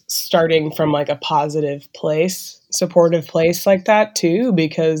always starting from like a positive place, supportive place like that too,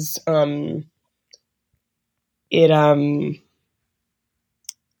 because I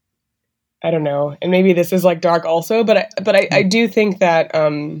don't know, and maybe this is like dark also, but I do think that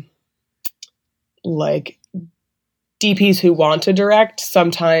like DPs who want to direct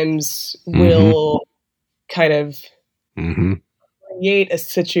sometimes will kind of create a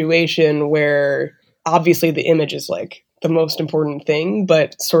situation where obviously the image is like the most important thing,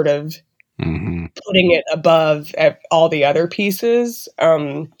 but sort of putting it above all the other pieces.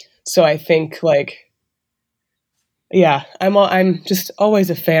 So I think like, yeah, I'm just always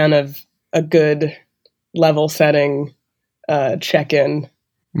a fan of a good level setting check-in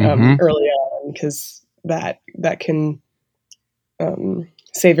early on, because that can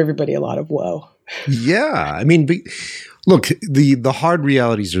save everybody a lot of woe. Yeah, I mean, look, the hard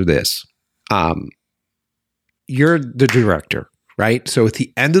realities are this. You're the director, right? So at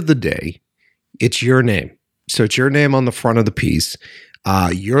the end of the day, it's your name. So it's your name on the front of the piece.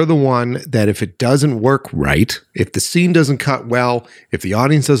 You're the one that if it doesn't work right, if the scene doesn't cut well, if the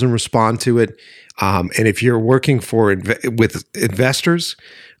audience doesn't respond to it, and if you're working with investors,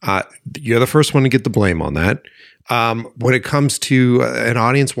 you're the first one to get the blame on that. When it comes to an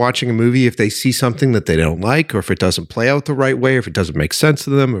audience watching a movie, if they see something that they don't like, or if it doesn't play out the right way, or if it doesn't make sense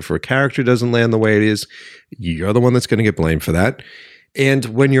to them, or if a character doesn't land the way it is, you're the one that's going to get blamed for that. And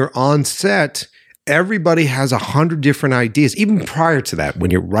when you're on set, everybody has 100 different ideas. Even prior to that,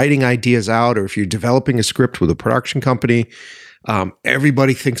 when you're writing ideas out, or if you're developing a script with a production company,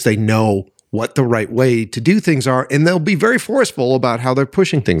 everybody thinks they know what the right way to do things are, and they'll be very forceful about how they're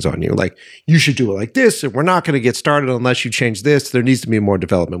pushing things on you. Like, you should do it like this, and we're not going to get started unless you change this. There needs to be more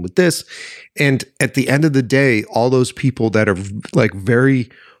development with this. And at the end of the day, all those people that are like very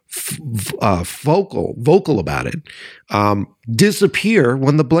vocal about it disappear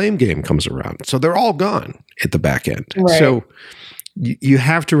when the blame game comes around. So they're all gone at the back end. Right. So you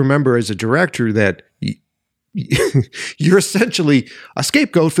have to remember as a director that you're essentially a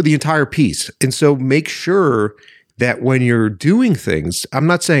scapegoat for the entire piece. And so make sure that when you're doing things, I'm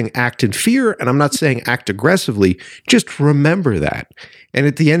not saying act in fear and I'm not saying act aggressively, just remember that. And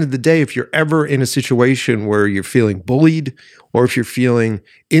at the end of the day, if you're ever in a situation where you're feeling bullied, or if you're feeling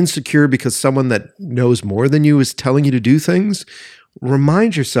insecure because someone that knows more than you is telling you to do things,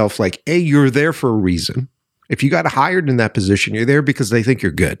 remind yourself, like, A, you're there for a reason. If you got hired in that position, you're there because they think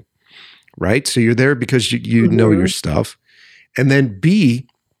you're good. Right? So you're there because you know your stuff. And then B,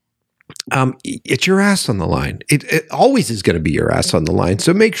 it's your ass on the line. It always is going to be your ass on the line.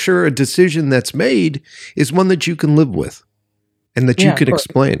 So make sure a decision that's made is one that you can live with and that you can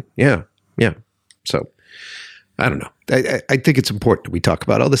explain. Yeah. Yeah. So I don't know. I think it's important that we talk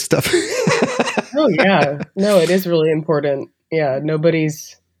about all this stuff. Oh, yeah. No, it is really important. Yeah.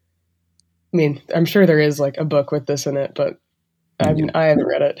 I'm sure there is like a book with this in it, but I haven't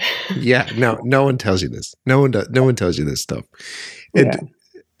read it. Yeah, no one tells you this. No one tells you this stuff. And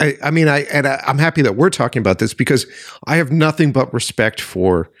yeah. I'm happy that we're talking about this because I have nothing but respect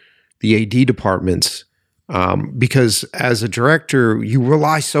for the AD departments because as a director, you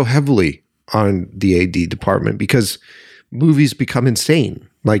rely so heavily on the AD department because movies become insane.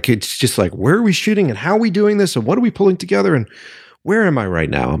 Like, it's just like, where are we shooting and how are we doing this and what are we pulling together and where am I right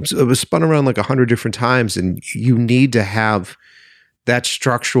now? I was spun around like 100 different times, and you need to have that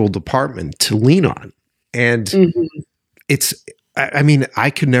structural department to lean on. And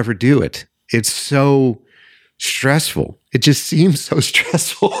I could never do it. It's so stressful. It just seems so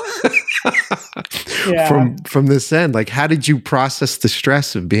stressful from this end. Like, how did you process the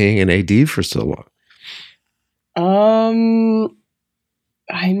stress of being an AD for so long?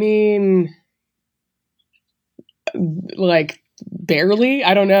 Like barely,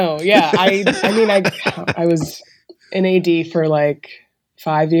 I don't know. Yeah. I was an AD for like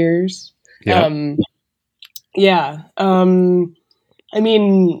 5 years. Yeah.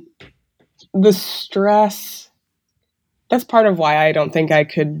 The stress, that's part of why I don't think I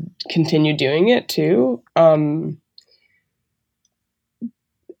could continue doing it too.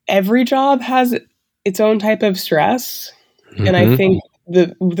 Every job has its own type of stress. Mm-hmm. And I think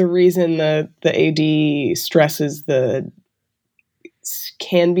the reason the AD stresses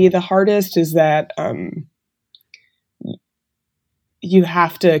can be the hardest is that, you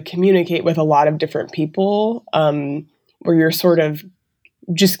have to communicate with a lot of different people, where you're sort of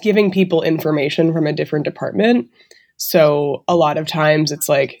just giving people information from a different department. So a lot of times it's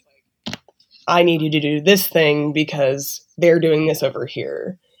like, I need you to do this thing because they're doing this over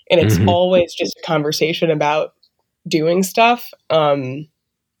here. And it's always just a conversation about doing stuff,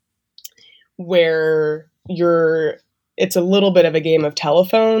 where it's a little bit of a game of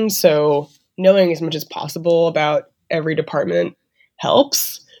telephone. So knowing as much as possible about every department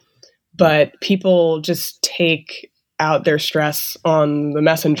helps, but people just take out their stress on the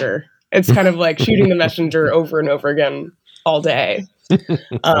messenger. It's kind of like shooting the messenger over and over again all day.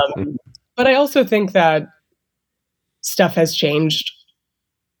 But I also think that stuff has changed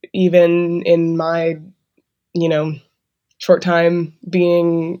even in my, short time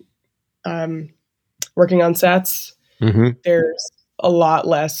being, working on sets. There's a lot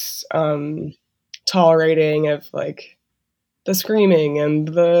less, tolerating of like the screaming and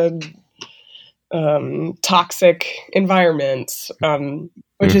the toxic environments,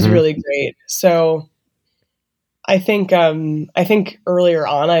 which is really great. So I think earlier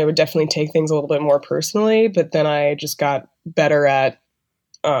on I would definitely take things a little bit more personally, but then I just got better at,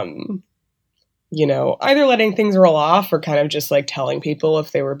 either letting things roll off or kind of just like telling people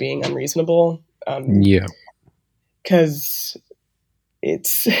if they were being unreasonable. Because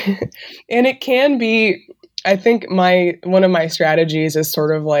it's, and it can be, I think one of my strategies is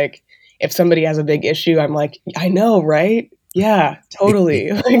sort of like, if somebody has a big issue, I'm like, I know, right? Yeah,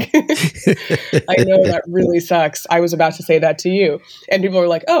 totally. Like, I know that really sucks. I was about to say that to you. And people are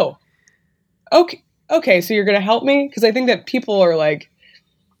like, oh, okay, so you're going to help me? Because I think that people are like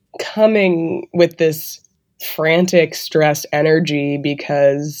coming with this frantic, stressed energy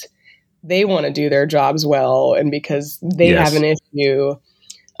because they want to do their jobs well and because they have an issue.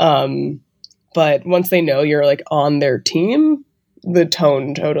 But once they know you're like on their team, the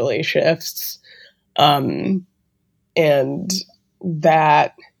tone totally shifts. And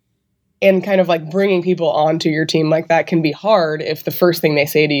kind of like bringing people onto your team like that can be hard if the first thing they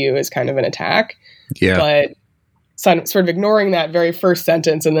say to you is kind of an attack. Yeah. But sort of ignoring that very first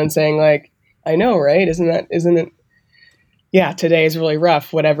sentence and then saying like, I know, right? Isn't it? Yeah, today is really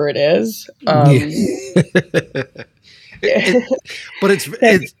rough, whatever it is. But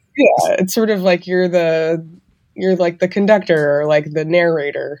it's sort of like you're like the conductor or like the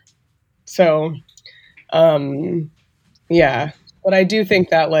narrator. So, yeah, but I do think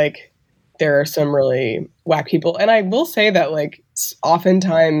that like there are some really whack people, and I will say that like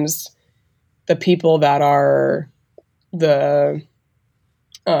oftentimes the people that are the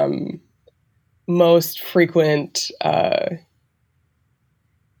most frequent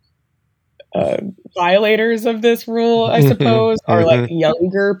violators of this rule, I suppose, are like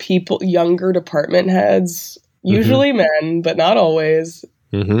younger people, younger department heads, usually men, but not always,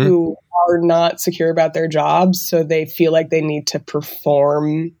 who are not secure about their jobs. So they feel like they need to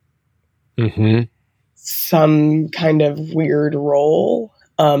perform some kind of weird role.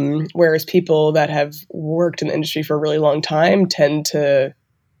 Whereas people that have worked in the industry for a really long time tend to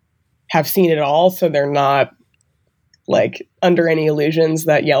have seen it all. So they're not like under any illusions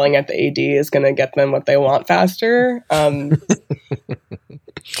that yelling at the AD is going to get them what they want faster.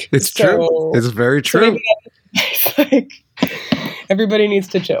 It's true. It's very true. So like everybody needs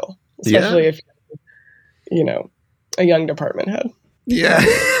to chill, especially if you're, a young department head. Yeah.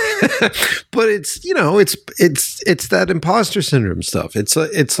 But it's that imposter syndrome stuff. It's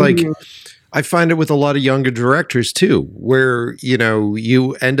like, I find it with a lot of younger directors too, where,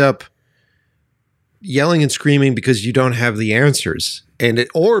 you end up yelling and screaming because you don't have the answers,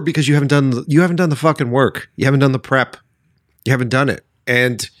 or because you haven't done the fucking work. You haven't done the prep. You haven't done it.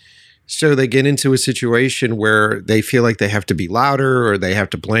 And so they get into a situation where they feel like they have to be louder or they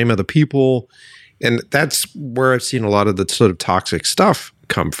have to blame other people. And that's where I've seen a lot of the sort of toxic stuff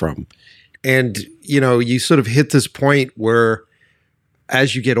come from. And, you sort of hit this point where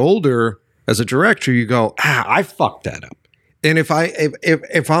as you get older as a director, you go, I fucked that up. And if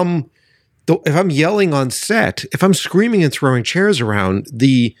I'm yelling on set, if I'm screaming and throwing chairs around,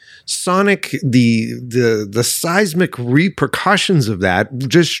 the sonic, the seismic repercussions of that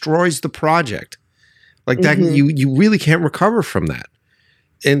destroys the project. Like that, you really can't recover from that.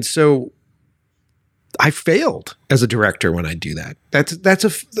 And so I failed as a director when I do that.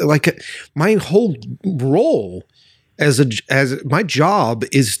 My whole role as my job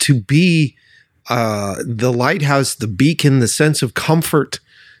is to be the lighthouse, the beacon, the sense of comfort,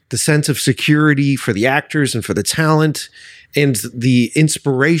 the sense of security for the actors and for the talent, and the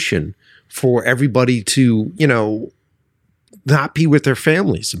inspiration for everybody to, not be with their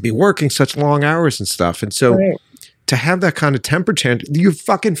families and be working such long hours and stuff. And so to have that kind of temper tantrum, you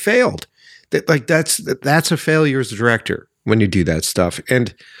fucking failed. That's a failure as a director when you do that stuff.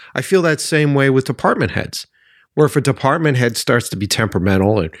 And I feel that same way with department heads, where if a department head starts to be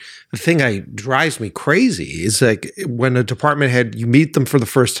temperamental, and the thing that drives me crazy is like when a department head, you meet them for the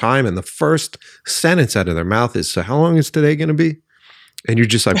first time and the first sentence out of their mouth is, so how long is today going to be? And you're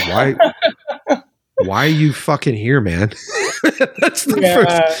just like, why are you fucking here, man? That's the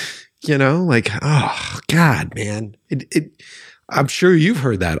first, like, oh God, man. I'm sure you've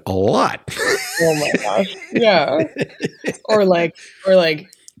heard that a lot. Oh my gosh. Yeah. Or like,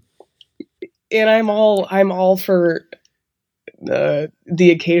 and I'm all for the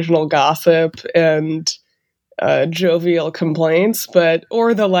occasional gossip and jovial complaints,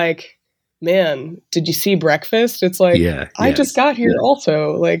 or the like, man, did you see breakfast? It's like, I just got here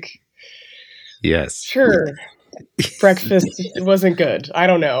also. Like, yes, sure. Breakfast wasn't good. I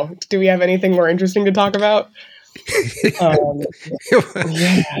don't know. Do we have anything more interesting to talk about? Yeah.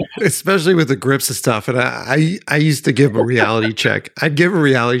 Especially with the grips and stuff. And I used to give a reality check. I'd give a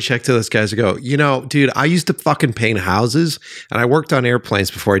reality check to those guys and go, dude, I used to fucking paint houses and I worked on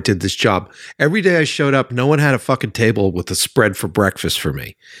airplanes before I did this job. Every day I showed up, no one had a fucking table with a spread for breakfast for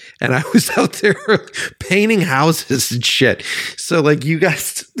me. And I was out there painting houses and shit. So like you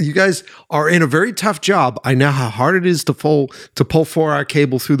guys are in a very tough job. I know how hard it is to pull 4-hour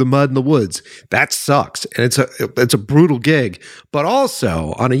cable through the mud in the woods. That sucks. And it's a brutal gig. But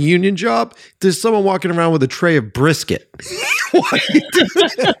also on a union job, there's someone walking around with a tray of brisket.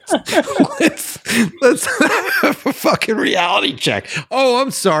 let's have a fucking reality check. Oh,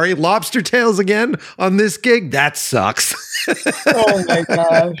 I'm sorry. Lobster tails again on this gig? That sucks. Oh my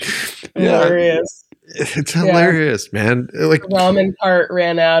gosh. Hilarious. It's hilarious, man. Like the ramen cart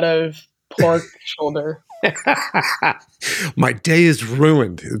ran out of pork shoulder. My day is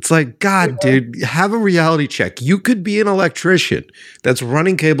ruined. It's like, God, dude, have a reality check. You could be an electrician that's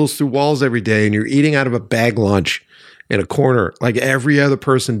running cables through walls every day and you're eating out of a bag lunch in a corner like every other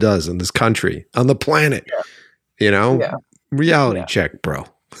person does in this country, on the planet. Yeah. Reality check, bro.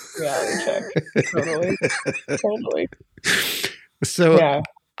 Reality check. Totally. So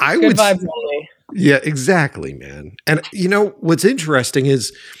I Good would vibes only. Yeah, exactly, man. And what's interesting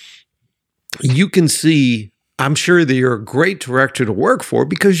is you can see, I'm sure that you're a great director to work for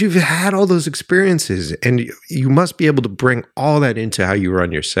because you've had all those experiences and you must be able to bring all that into how you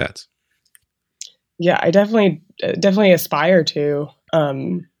run your sets. Yeah, I definitely aspire to,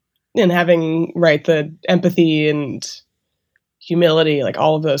 and having the empathy and humility, like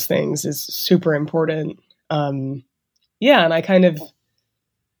all of those things is super important. And I kind of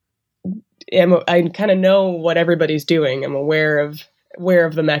know what everybody's doing. I'm aware of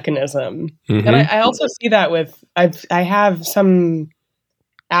the mechanism. Mm-hmm. And I also see that with, I have some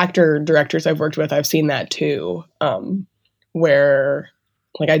actor directors I've worked with, I've seen that too. Where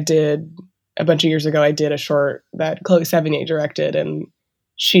I did a bunch of years ago, I did a short that Chloe Sevigny directed, and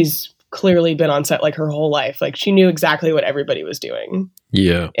she's clearly been on set her whole life. She knew exactly what everybody was doing.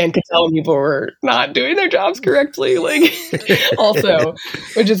 Yeah. And could tell when people were not doing their jobs correctly, also,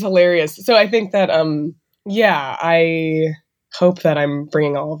 which is hilarious. So I think that, I hope that I'm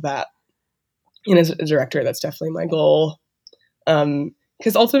bringing all of that in as a director. That's definitely my goal.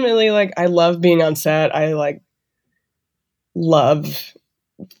 Because ultimately, I love being on set. I love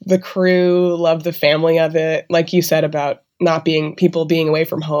the crew, love the family of it. Like you said about people being away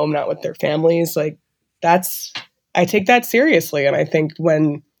from home, not with their families. I take that seriously. And I think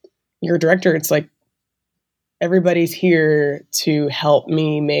when you're a director, it's everybody's here to help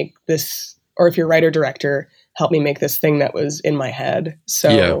me make this, or if you're writer director, help me make this thing that was in my head.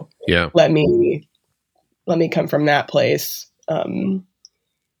 So let me come from that place,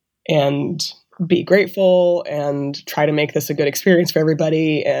 and be grateful and try to make this a good experience for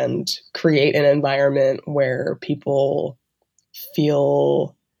everybody and create an environment where people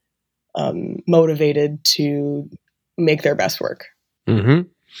feel motivated to make their best work. Mm-hmm.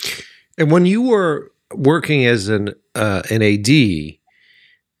 And when you were working as an AD,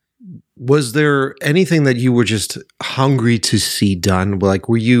 was there anything that you were just hungry to see done?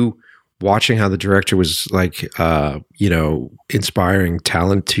 Were you watching how the director was inspiring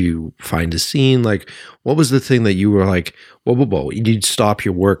talent to find a scene? What was the thing that you were whoa, you'd stop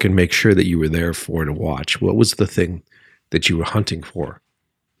your work and make sure that you were there for to watch? What was the thing that you were hunting for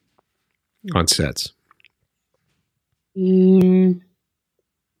on sets?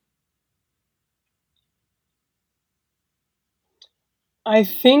 I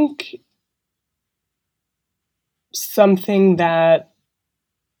think something that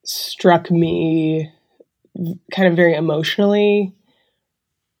struck me kind of very emotionally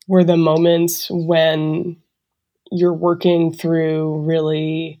were the moments when you're working through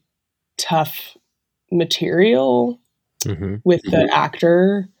really tough material with the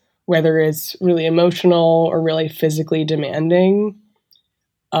actor, whether it's really emotional or really physically demanding,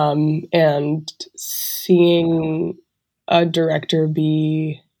 and seeing a director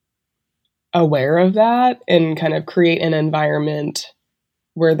be aware of that and kind of create an environment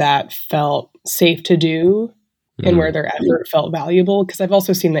where that felt safe to do and where their effort felt valuable. Because I've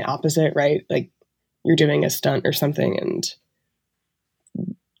also seen the opposite, right? You're doing a stunt or something and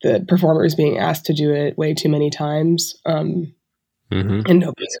the performer is being asked to do it way too many times. And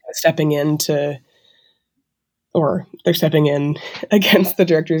nobody's stepping in or they're stepping in against the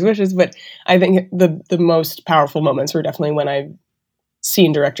director's wishes. But I think the most powerful moments were definitely when I've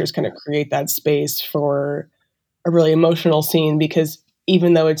seen directors kind of create that space for a really emotional scene, because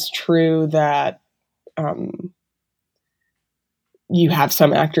even though it's true that you have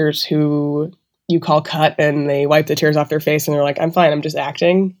some actors who you call cut and they wipe the tears off their face and they're like, I'm fine, I'm just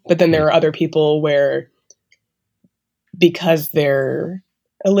acting. But then there are other people where, because they're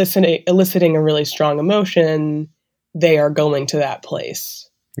eliciting a really strong emotion, they are going to that place.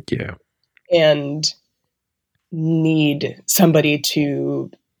 Yeah. And need somebody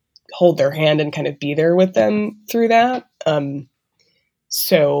to hold their hand and kind of be there with them through that.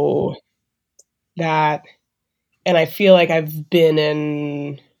 So that, and I feel like I've been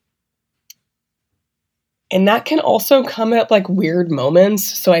in, and that can also come at like weird moments.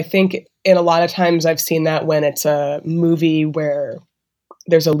 So I think in a lot of times I've seen that when it's a movie where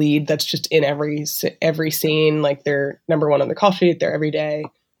there's a lead that's just in every scene, like they're number one on the call sheet, they're every day,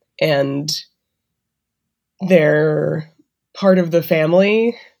 and they're part of the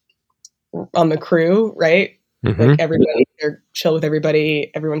family on the crew, right? Mm-hmm. Like everybody, they're chill with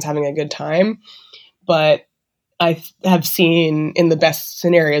everybody, everyone's having a good time. But I have seen, in the best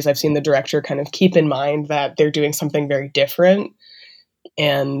scenarios, I've seen the director kind of keep in mind that they're doing something very different,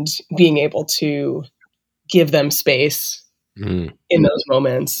 and being able to give them space in those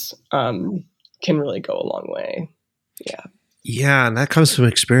moments can really go a long way. Yeah. Yeah, and that comes from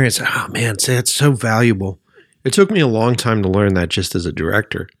experience. Oh man, it's so valuable. It took me a long time to learn that just as a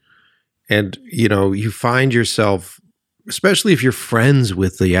director. And, you know, you find yourself, especially if you're friends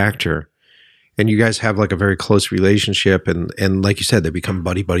with the actor and you guys have like a very close relationship, and like you said, they become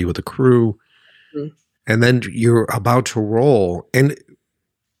buddy-buddy with the crew. Mm-hmm. And then you're about to roll. And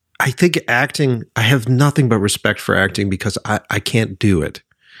I think acting, I have nothing but respect for acting because I can't do it.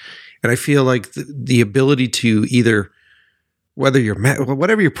 And I feel like the ability to either, whether you're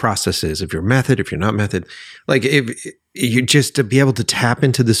whatever your process is, if you're method, if you're not method, like if you just to be able to tap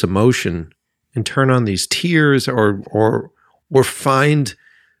into this emotion and turn on these tears, or find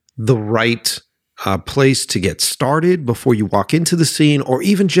the right place to get started before you walk into the scene, or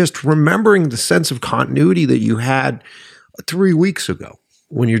even just remembering the sense of continuity that you had 3 weeks ago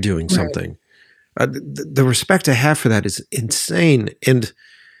when you're doing something. The respect I have for that is insane, and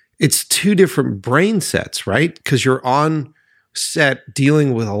it's two different brain sets, right? Because you're on set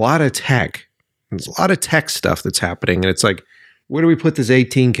dealing with a lot of tech. There's a lot of tech stuff that's happening. And it's like, where do we put this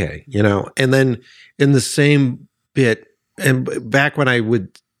 18K, you know? And then in the same bit, and back when I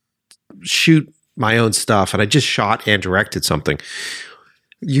would shoot my own stuff and I just shot and directed something,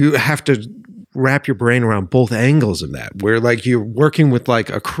 you have to wrap your brain around both angles of that, where like you're working with like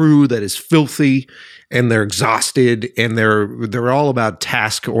a crew that is filthy and they're exhausted and they're all about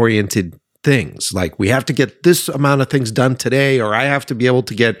task-oriented things. Like, we have to get this amount of things done today, or I have to be able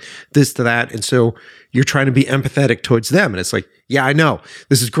to get this to that. And so you're trying to be empathetic towards them. And it's like, yeah, I know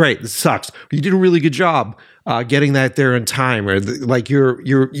this is great. This sucks. You did a really good job getting that there in time, or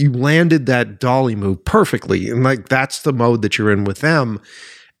you landed that dolly move perfectly. And like, that's the mode that you're in with them.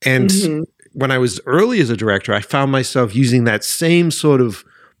 And when I was early as a director, I found myself using that same sort of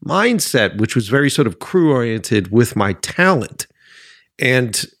mindset, which was very sort of crew oriented with my talent.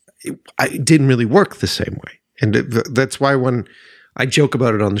 And it didn't really work the same way. And that's why when I joke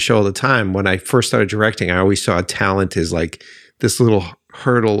about it on the show all the time, when I first started directing, I always saw talent as like this little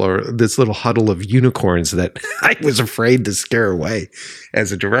hurdle or this little huddle of unicorns that I was afraid to scare away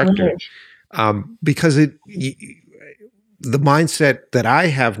as a director. Because the mindset that I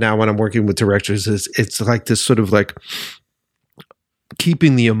have now when I'm working with directors is it's like this sort of like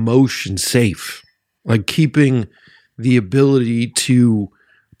keeping the emotion safe, like keeping the ability to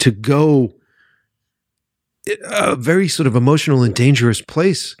go a very sort of emotional and dangerous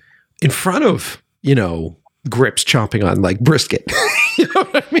place in front of, you know, grips chomping on like brisket. You know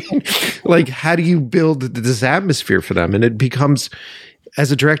what I mean? Like, how do you build this atmosphere for them? And it becomes,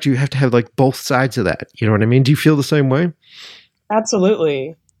 as a director, you have to have like both sides of that. You know what I mean? Do you feel the same way?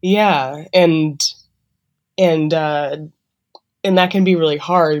 Absolutely. Yeah. And that can be really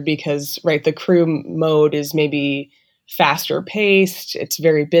hard because, right, the crew mode is maybe faster paced. It's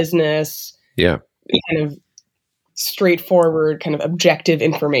very business. Yeah. Kind of straightforward, kind of objective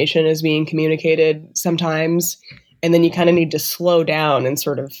information is being communicated sometimes. And then you kind of need to slow down and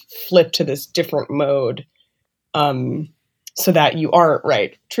sort of flip to this different mode so that you aren't,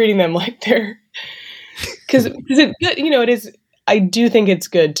 right, treating them like they're, because it, you know, it is, I do think it's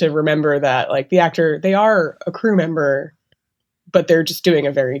good to remember that like the actor, they are a crew member, but they're just doing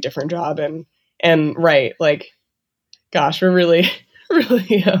a very different job. And right, like, gosh, we're really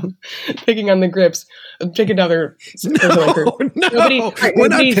picking on the grips. Pick another person. No, we're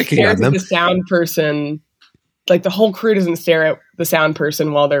not picking on them. The sound person, like the whole crew doesn't stare at the sound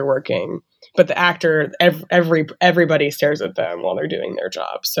person while they're working, but the actor, everybody stares at them while they're doing their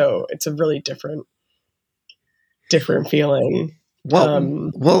job. So it's a really different feeling.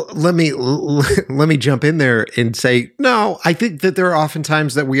 Well, let me jump in there and say, no, I think that there are often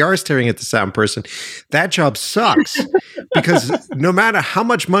times that we are staring at the sound person. That job sucks because no matter how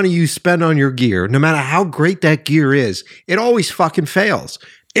much money you spend on your gear, no matter how great that gear is, it always fucking fails.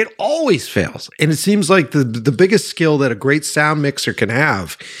 It always fails. And it seems like the biggest skill that a great sound mixer can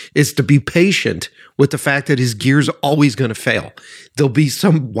have is to be patient with the fact that his gear's always going to fail. There'll be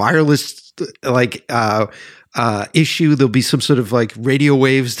some wireless, issue. There'll be some sort of like radio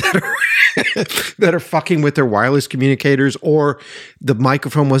waves that are that are fucking with their wireless communicators, or the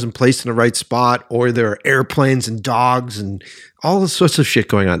microphone wasn't placed in the right spot, or there are airplanes and dogs and all sorts of shit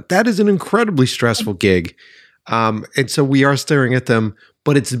going on. That is an incredibly stressful gig. And so we are staring at them,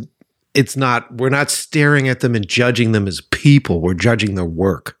 but it's not, we're not staring at them and judging them as people. We're judging their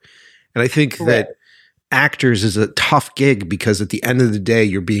work. And I think that actors is a tough gig because at the end of the day,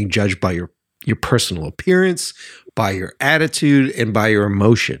 you're being judged by your personal appearance, by your attitude, and by your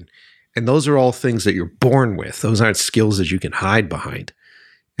emotion. And those are all things that you're born with. Those aren't skills that you can hide behind.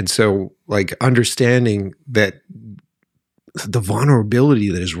 And so, like, understanding that the vulnerability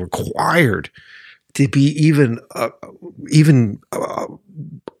that is required to be even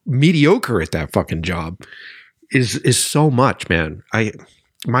mediocre at that fucking job is so much, man.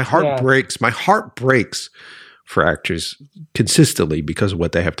 My heart breaks. My heart breaks for actors consistently because of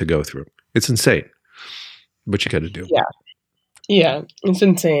what they have to go through. It's insane what you got to do. Yeah, it's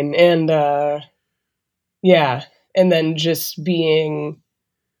insane. And and then just being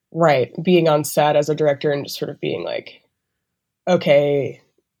on set as a director and just sort of being like, okay,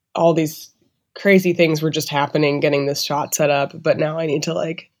 all these crazy things were just happening, getting this shot set up, but now I need to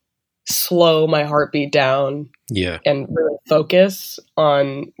like slow my heartbeat down and really focus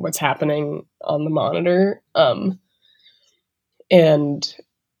on what's happening on the monitor. And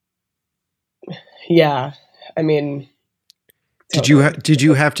yeah, I mean, did you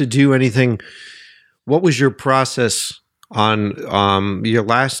have to do anything? What was your process on your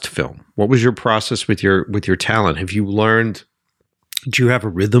last film? What was your process with your talent? Have you learned? Do you have a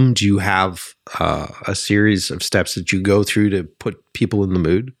rhythm? Do you have a series of steps that you go through to put people in the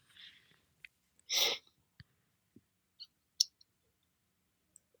mood?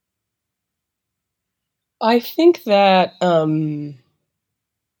 I think that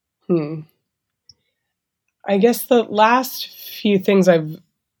I guess the last few things I've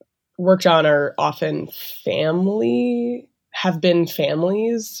worked on are often have been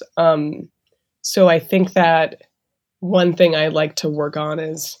families. So I think that one thing I like to work on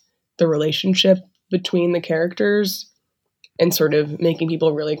is the relationship between the characters and sort of making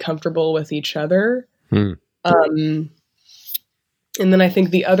people really comfortable with each other. And then I think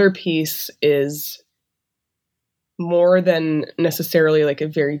the other piece is more than necessarily like a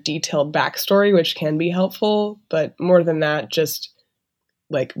very detailed backstory, which can be helpful, but more than that, just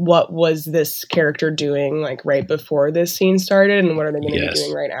like, what was this character doing like right before this scene started, and what are they going to be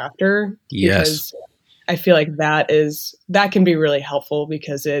doing right after? Because I feel like that can be really helpful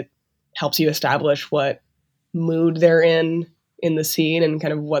because it helps you establish what mood they're in the scene and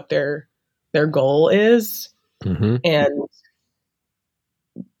kind of what their goal is, and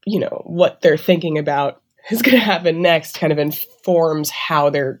you know what they're thinking about is going to happen next kind of informs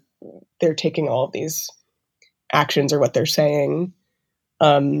how they're taking all of these actions or what they're saying.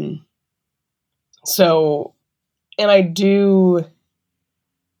 So, and I do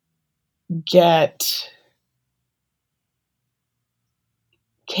can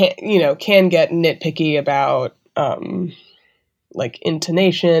get nitpicky about, like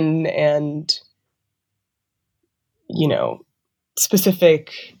intonation and,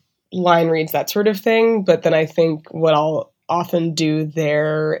 specific line reads, that sort of thing. But then I think what I'll often do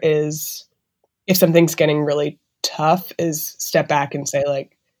there is, if something's getting really tough, is step back and say,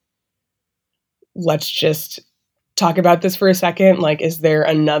 like, let's just talk about this for a second. Like, is there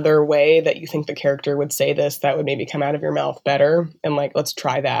another way that you think the character would say this that would maybe come out of your mouth better? And like, let's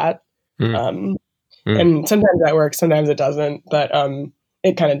try that. And sometimes that works, sometimes it doesn't. But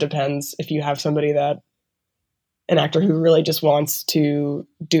it kind of depends if you have an actor who really just wants to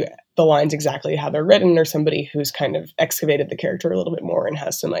do the lines exactly how they're written, or somebody who's kind of excavated the character a little bit more and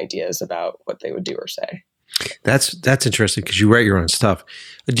has some ideas about what they would do or say. That's interesting because you write your own stuff.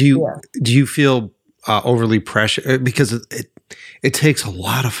 Do you feel overly pressured? Because it takes a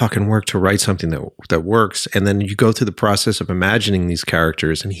lot of fucking work to write something that works, and then you go through the process of imagining these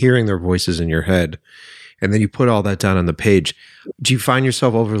characters and hearing their voices in your head, and then you put all that down on the page. Do you find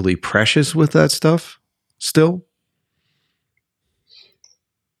yourself overly precious with that stuff still?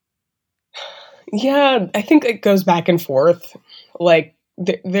 Yeah, I think it goes back and forth. Like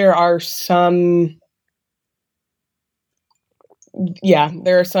there are some yeah,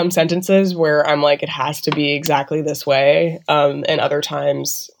 there are some sentences where I'm like, it has to be exactly this way. And other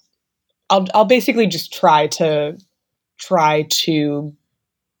times I'll basically just try to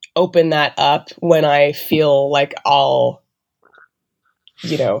open that up when I feel like I'll,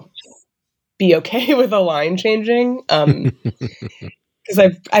 you know, be okay with a line changing. Because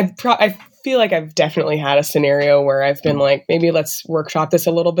I feel like I've definitely had a scenario where I've been like, maybe let's workshop this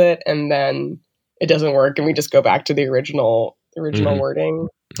a little bit, and then it doesn't work, and we just go back to the original wording.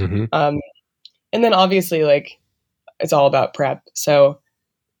 And then obviously, like, it's all about prep. So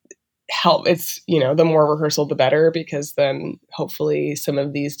it's, the more rehearsal, the better, because then hopefully some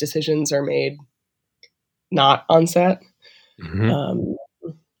of these decisions are made not on set.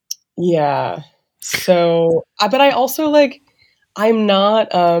 Yeah. So, but I also like, I'm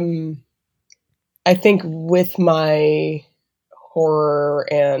not, I think with my horror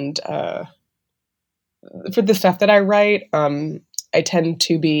and, for the stuff that I write, I tend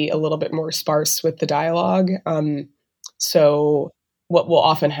to be a little bit more sparse with the dialogue. So what will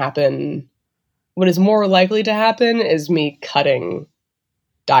often happen, what is more likely to happen, is me cutting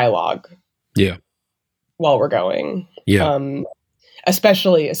dialogue. Yeah. While we're going. Yeah.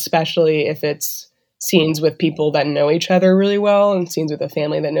 Especially if it's scenes with people that know each other really well and scenes with a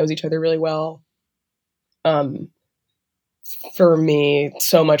family that knows each other really well. For me,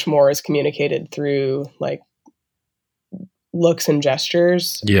 so much more is communicated through like looks and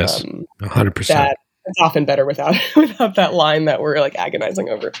gestures. Yes, 100%. That it's often better without that line that we're like agonizing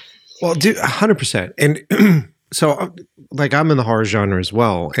over. Well, dude, 100%. And so, like, I'm in the horror genre as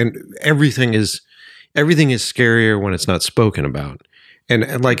well, and everything is scarier when it's not spoken about.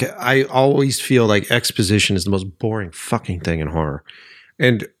 And like, I always feel like exposition is the most boring fucking thing in horror.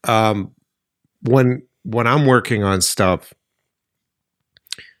 And when I'm working on stuff,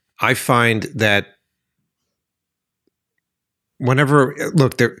 I find that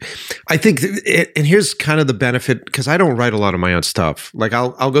I think, and here's kind of the benefit, because I don't write a lot of my own stuff. Like,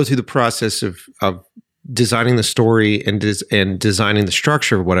 I'll go through the process of designing the story and designing the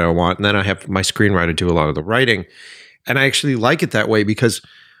structure of what I want, and then I have my screenwriter do a lot of the writing. And I actually like it that way because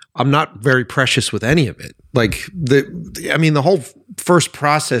I'm not very precious with any of it. Like, the whole first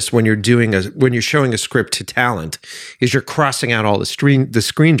process when you're showing a script to talent is you're crossing out all the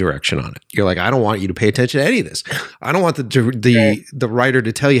screen direction on it. You're like, I don't want you to pay attention to any of this. I don't want the writer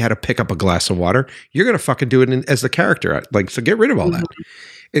to tell you how to pick up a glass of water. You're going to fucking do it as the character. Like, so get rid of all that.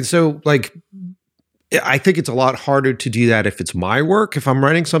 And so, like, I think it's a lot harder to do that if it's my work, if I'm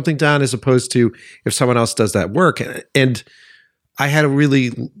writing something down, as opposed to if someone else does that work. And I had a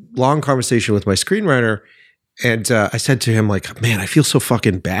really long conversation with my screenwriter, and I said to him, like, man, I feel so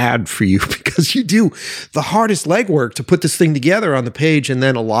fucking bad for you because you do the hardest legwork to put this thing together on the page, and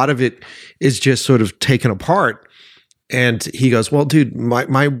then a lot of it is just sort of taken apart. And he goes, well, dude,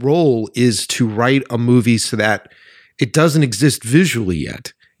 my role is to write a movie so that it doesn't exist visually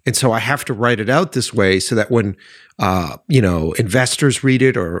yet. And so I have to write it out this way so that when, investors read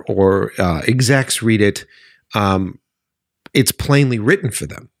it or execs read it, it's plainly written for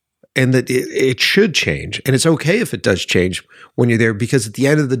them, and that it should change. And it's okay if it does change when you're there, because at the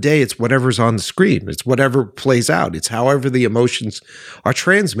end of the day, it's whatever's on the screen. It's whatever plays out. It's however the emotions are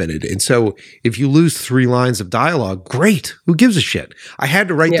transmitted. And so if you lose 3 lines of dialogue, great. Who gives a shit? I had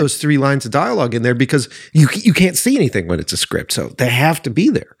to write those 3 lines of dialogue in there because you can't see anything when it's a script. So they have to be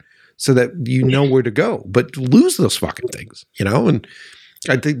there so that you know where to go. But lose those fucking things, And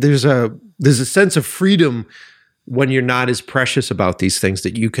I think there's a sense of freedom when you're not as precious about these things,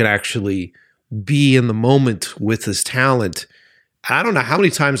 that you can actually be in the moment with this talent. I don't know how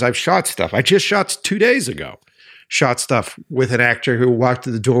many times I've shot stuff. I just shot 2 days ago, shot stuff with an actor who walked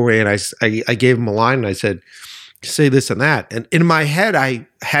to the doorway, and I gave him a line, and I said, say this and that. And in my head, I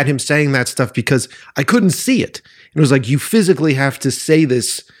had him saying that stuff because I couldn't see it. And it was like, you physically have to say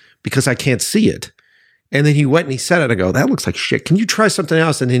this because I can't see it. And then he went and he said it, and I go, that looks like shit. Can you try something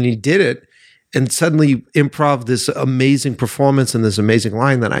else? And then he did it. And suddenly improv this amazing performance and this amazing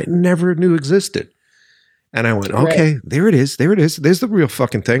line that I never knew existed. And I went, okay, there it is. There it is. There's the real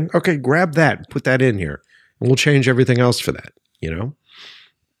fucking thing. Okay, grab that, put that in here, and we'll change everything else for that,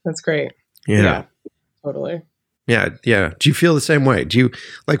 That's great. Yeah. Totally. Yeah. Do you feel the same way? Do you,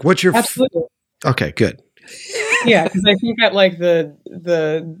 like, what's your... Absolutely. Okay, good. Yeah, because I think that, like,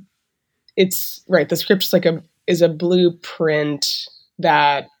 it's right, the script is a blueprint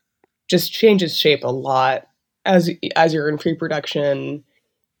that just changes shape a lot as you're in pre-production,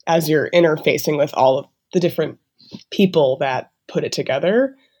 as you're interfacing with all of the different people that put it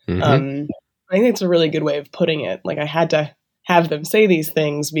together. I think it's a really good way of putting it. Like, I had to have them say these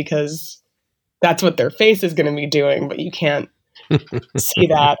things because that's what their face is going to be doing, but you can't see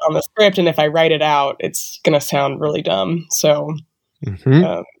that on the script, and if I write it out, it's going to sound really dumb. So,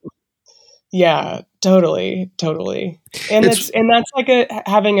 Mm-hmm. Yeah, totally. And that's like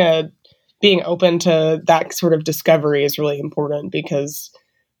being open to that sort of discovery is really important, because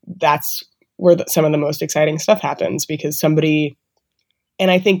that's where some of the most exciting stuff happens, because and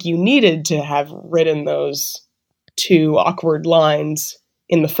I think you needed to have written those two awkward lines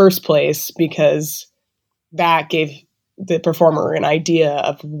in the first place, because that gave the performer an idea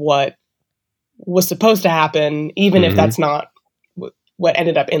of what was supposed to happen, even if that's not what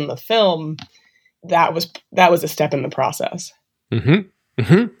ended up in the film. That was a step in the process. Mm-hmm.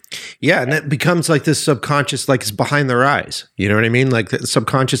 Mm-hmm. Yeah, and that becomes like this subconscious, like it's behind their eyes. You know what I mean? Like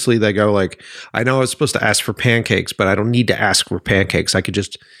subconsciously they go like, I know I was supposed to ask for pancakes, but I don't need to ask for pancakes. I could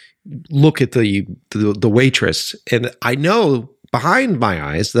just look at the waitress, and I know behind my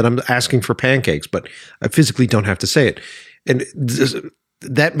eyes that I'm asking for pancakes, but I physically don't have to say it. And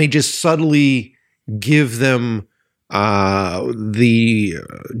that may just subtly give them the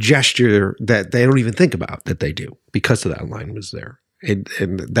gesture that they don't even think about that they do, because of that line was there. And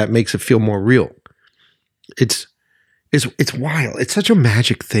that makes it feel more real. It's wild. It's such a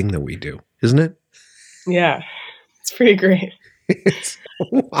magic thing that we do, isn't it? Yeah, it's pretty great. It's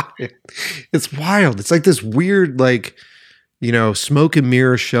wild. It's wild. It's like this weird, like, smoke and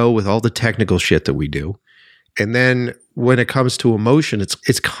mirror show with all the technical shit that we do. And then when it comes to emotion,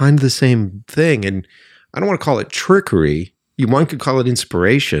 it's kind of the same thing. And I don't want to call it trickery. One could call it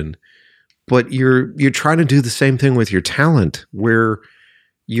inspiration, but you're trying to do the same thing with your talent, where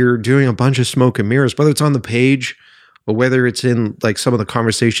you're doing a bunch of smoke and mirrors, whether it's on the page or whether it's in like some of the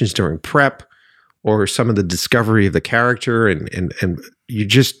conversations during prep or some of the discovery of the character, and you're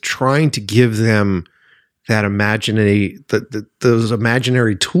just trying to give them that those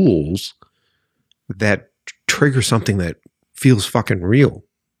imaginary tools that trigger something that feels fucking real.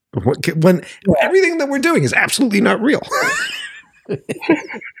 When everything that we're doing is absolutely not real.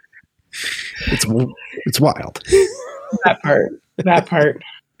 It's wild. That part.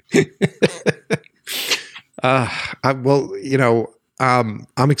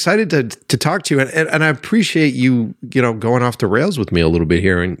 I'm excited to talk to you, and I appreciate you, going off the rails with me a little bit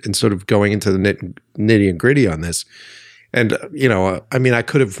here and sort of going into the nitty and gritty on this. And, I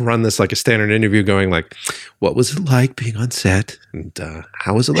could have run this like a standard interview, going like, what was it like being on set? And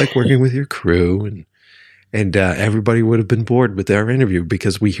how was it like working with your crew? And everybody would have been bored with our interview,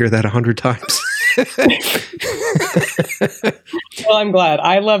 because we hear that 100 times. Well, I'm glad.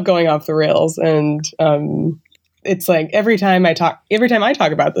 I love going off the rails. And it's like every time I talk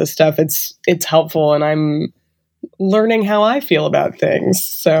about this stuff, it's helpful, and I'm learning how I feel about things.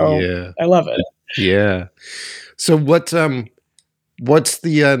 So yeah. I love it. Yeah. So what's the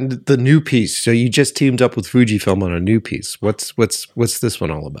new piece? So you just teamed up with Fujifilm on a new piece. What's this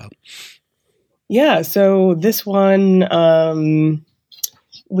one all about? Yeah, so this one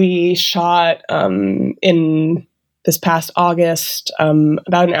we shot in this past August,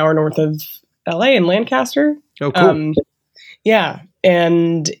 about an hour north of LA in Lancaster. Oh, cool. Yeah,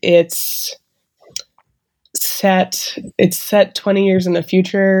 and it's set 20 years in the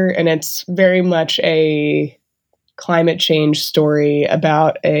future, and it's very much a climate change story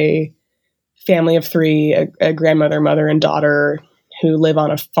about a family of three, a grandmother, mother, and daughter, who live on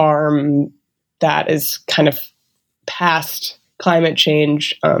a farm that is kind of past climate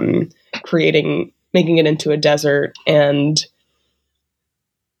change, making it into a desert. And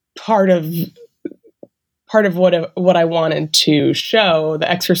part of what I wanted to show,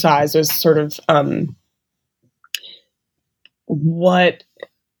 the exercise, was sort of what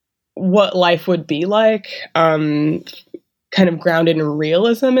life would be like, kind of grounded in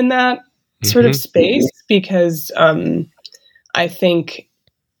realism in that sort of space, because I think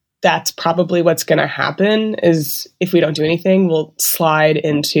that's probably what's going to happen, is if we don't do anything, we'll slide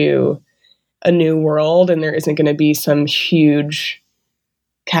into a new world, and there isn't going to be some huge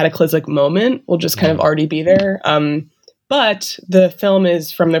cataclysmic moment. We'll just kind of already be there. But the film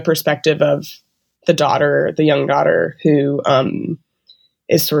is from the perspective of the young daughter, who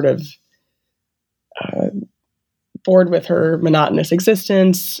is sort of bored with her monotonous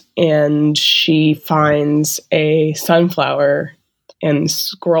existence, and she finds a sunflower and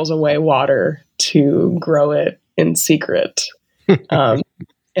squirrels away water to grow it in secret. And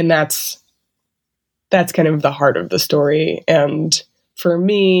that's kind of the heart of the story. And for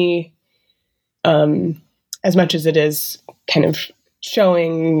me, as much as it is kind of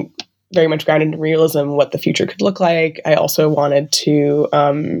showing very much grounded in realism what the future could look like, I also wanted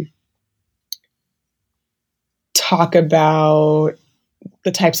to talk about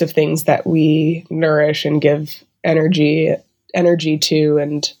the types of things that we nourish and give energy energy to,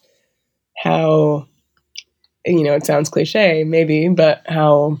 and how, it sounds cliche maybe, but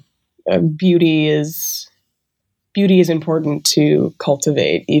how beauty is important to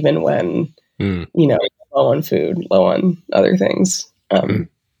cultivate, even when, low on food, low on other things.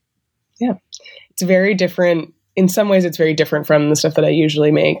 Yeah, it's very different. In some ways, it's very different from the stuff that I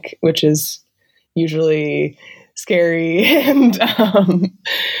usually make, which is usually scary and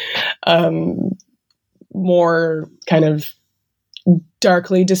more kind of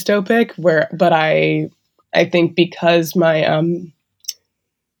darkly dystopic. But I think because my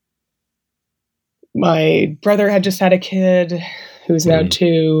brother had just had a kid who's now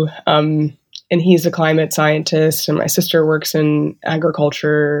 2, and he's a climate scientist, and my sister works in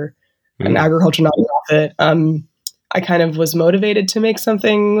agriculture, an agriculture nonprofit. I kind of was motivated to make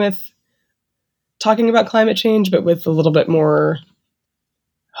something with talking about climate change, but with a little bit more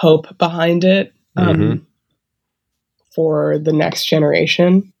hope behind it, for the next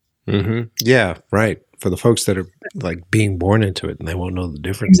generation. Yeah, right. For the folks that are like being born into it and they won't know the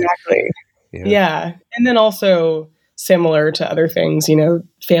difference. Exactly. Yeah. And then also similar to other things,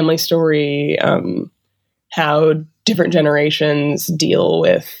 family story, how different generations deal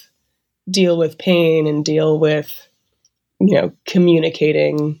with pain and deal with,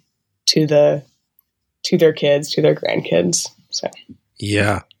 communicating to their kids, to their grandkids. So,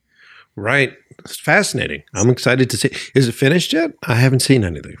 yeah, right. It's fascinating. I'm excited to see. Is it finished yet? I haven't seen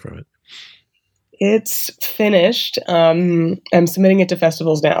anything from it. It's finished. I'm submitting it to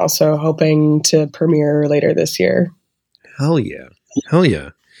festivals now, so hoping to premiere later this year. Hell yeah.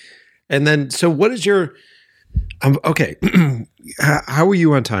 And then, so what is your, okay. How are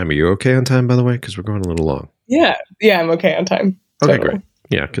you on time? Are you okay on time, by the way? Because we're going a little long. Yeah, I'm okay on time. Okay, totally. Great.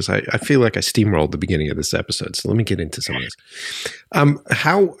 Yeah, because I feel like I steamrolled the beginning of this episode. So let me get into some of this.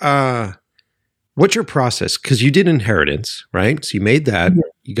 What's your process? Because you did Inheritance, right? So you made that.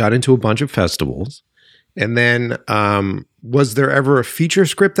 You got into a bunch of festivals. And then was there ever a feature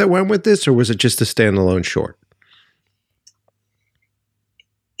script that went with this, or was it just a standalone short?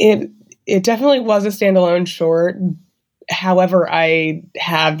 It definitely was a standalone short. However, I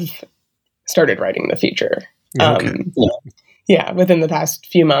have started writing the feature. Okay. Within the past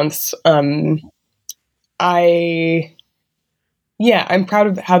few months. I'm proud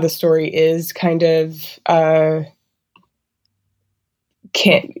of how the story is kind of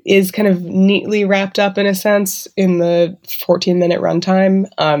neatly wrapped up in a sense in the 14-minute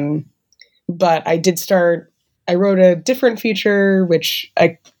runtime. But I wrote a different feature, which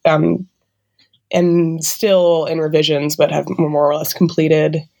I am still in revisions, but have more or less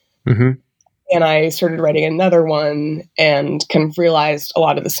completed. And I started writing another one and kind of realized a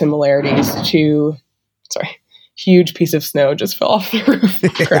lot of the similarities to, huge piece of snow just fell off the roof,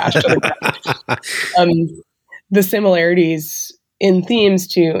 crashed on the ground. The similarities in themes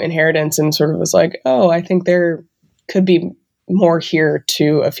to Inheritance, and sort of was like, oh, I think there could be more here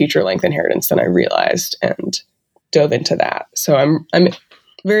to a feature-length Inheritance than I realized, and dove into that. So I'm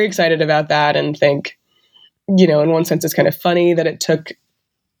very excited about that, and think, in one sense it's kind of funny that it took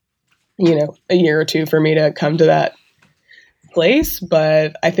a year or two for me to come to that place.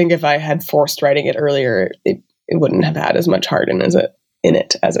 But I think if I had forced writing it earlier, it wouldn't have had as much heart in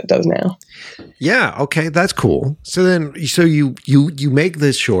it as it does now. Yeah. Okay. That's cool. So then, you make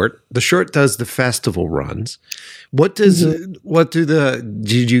this short. The short does the festival runs. Did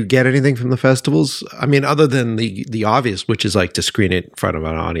you get anything from the festivals? I mean, other than the obvious, which is like to screen it in front of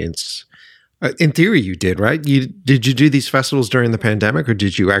an audience. In theory, you did, right? Did you do these festivals during the pandemic, or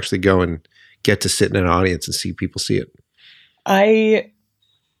did you actually go and get to sit in an audience and see people see it?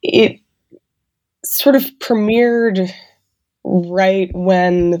 It sort of premiered right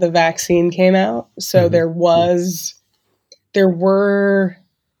when the vaccine came out. So it premiered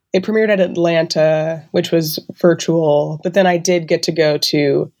at Atlanta, which was virtual, but then I did get to go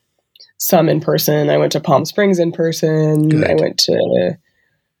to some in person. I went to Palm Springs in person. Good. I went to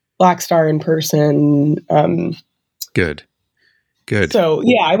Black Star in person. Good. So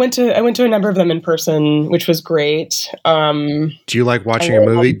yeah, I went to a number of them in person, which was great. Do you like watching a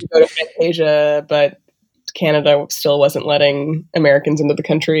movie? To go to Fantasia, but Canada still wasn't letting Americans into the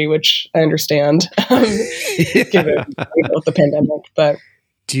country, which I understand, given the pandemic. But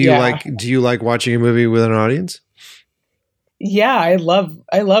do you like watching a movie with an audience? Yeah, I love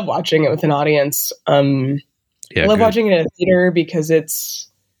watching it with an audience. I love watching it in a theater because it's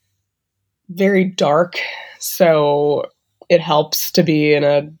very dark, so it helps to be in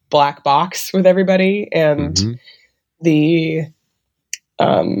a black box with everybody, and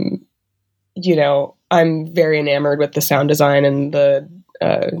I'm very enamored with the sound design and the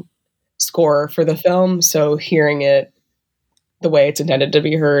score for the film, so hearing it the way it's intended to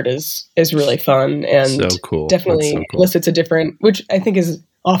be heard is really fun, and So cool. definitely So cool. elicits a different, which I think is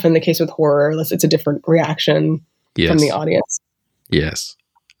often the case with horror, elicits a different reaction from the audience. Yes.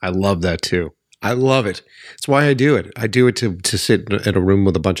 I love that too. I love it. That's why I do it. I do it to sit in a room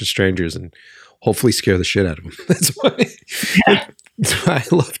with a bunch of strangers and hopefully scare the shit out of them. That's why I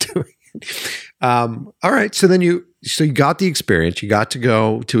love doing it. All right. So then you got the experience. You got to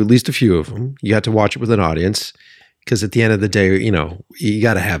go to at least a few of them. You got to watch it with an audience, because at the end of the day, you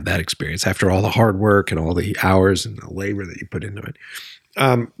got to have that experience after all the hard work and all the hours and the labor that you put into it.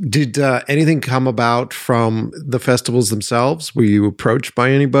 Did anything come about from the festivals themselves? Were you approached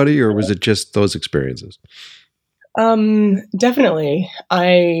by anybody, or was it just those experiences? Definitely.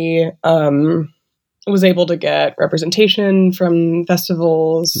 I was able to get representation from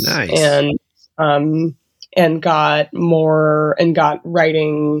festivals. Nice. And got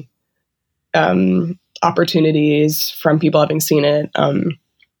writing opportunities from people having seen it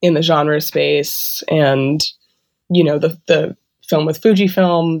in the genre space. And the film with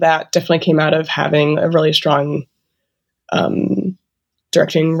Fujifilm, that definitely came out of having a really strong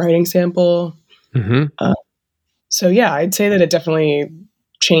directing writing sample. Mm-hmm. So yeah, I'd say that it definitely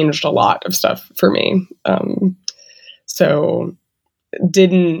changed a lot of stuff for me. So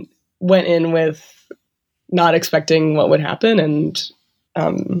went in with not expecting what would happen, and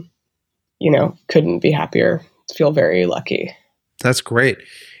couldn't be happier. Feel very lucky. That's great.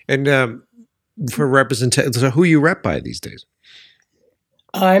 And for representation, so who you rep by these days?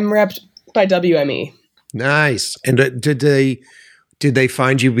 I'm repped by WME. Nice. And did they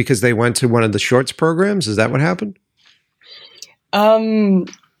find you because they went to one of the shorts programs? Is that what happened?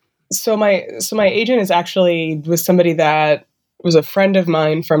 So my agent was somebody that was a friend of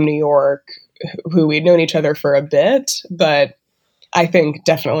mine from New York, who we'd known each other for a bit, but I think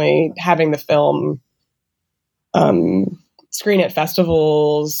definitely having the film screen at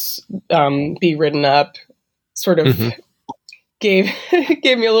festivals, be written up, sort of gave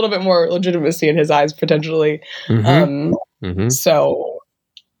me a little bit more legitimacy in his eyes, potentially. So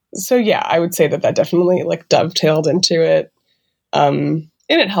yeah, I would say that definitely dovetailed into it. And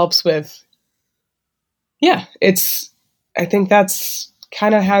it helps with, I think that's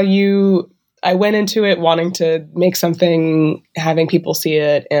kind of how I went into it wanting to make something, having people see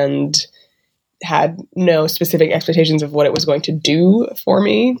it, and had no specific expectations of what it was going to do for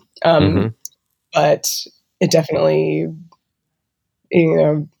me. But it definitely,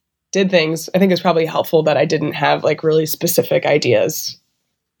 did things. I think it's probably helpful that I didn't have really specific ideas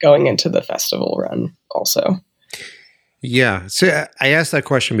going into the festival run also. Yeah. So I asked that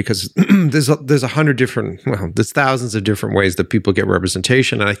question because there's 100 different, there's thousands of different ways that people get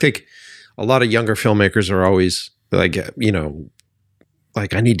representation. And I think a lot of younger filmmakers are always like, I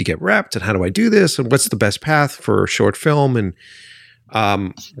need to get repped, and how do I do this? And what's the best path for a short film? And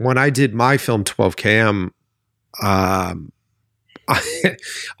when I did my film 12KM,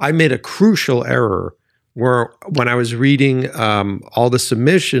 I made a crucial error where when I was reading all the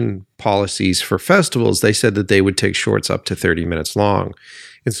submission policies for festivals, they said that they would take shorts up to 30 minutes long.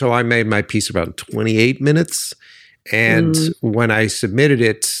 And so I made my piece about 28 minutes. And when I submitted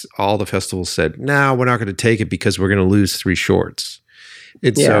it, all the festivals said, no, we're not going to take it because we're going to lose 3 shorts.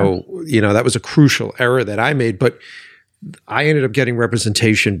 And so, that was a crucial error that I made. But I ended up getting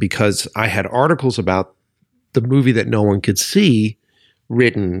representation because I had articles about the movie that no one could see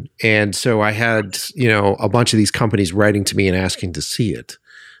written. And so I had, a bunch of these companies writing to me and asking to see it.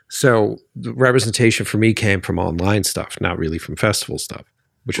 So the representation for me came from online stuff, not really from festival stuff,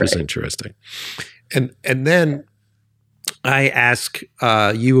 which was interesting. And then I asked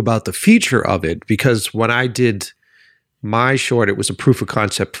you about the feature of it, because when I did my short, it was a proof of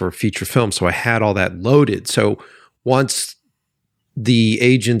concept for a feature film. So I had all that loaded. So once the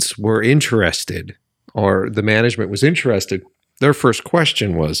agents were interested, or the management was interested, their first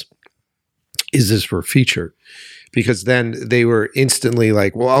question was, is this for a feature? Because then they were instantly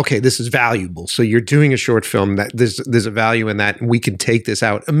like, well, okay, this is valuable. So you're doing a short film, that there's a value in that, and we can take this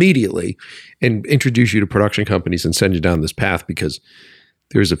out immediately and introduce you to production companies and send you down this path because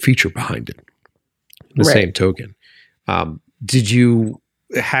there's a feature behind it. The same token. Did you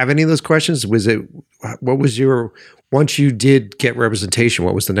have any of those questions? Once you did get representation,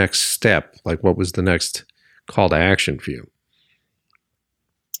 what was the next step? What was the next call to action for you?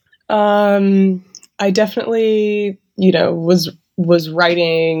 I definitely, was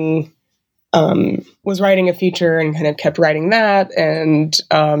writing a feature and kind of kept writing that, and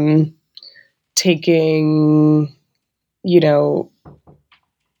taking,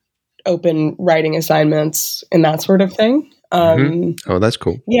 open writing assignments and that sort of thing. Oh, that's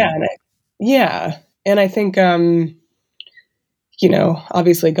cool. Yeah. And I think,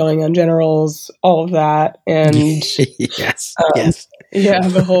 obviously going on generals, all of that. And yes. Yeah,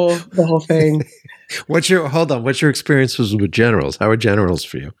 the whole thing. What's your experiences with generals? How are generals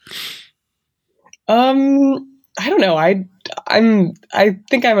for you? I don't know. I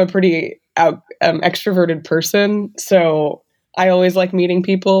think I'm a pretty extroverted person, so I always like meeting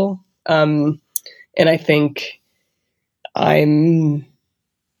people. And I think I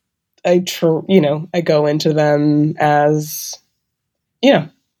go into them as,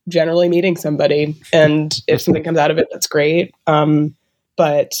 generally meeting somebody, and if something comes out of it, that's great.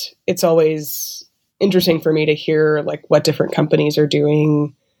 But it's always interesting for me to hear like what different companies are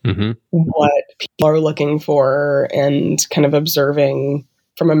doing, what people are looking for, and kind of observing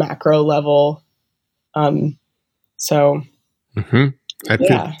from a macro level. I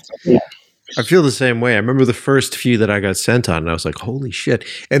feel the same way. I remember the first few that I got sent on, and I was like, holy shit.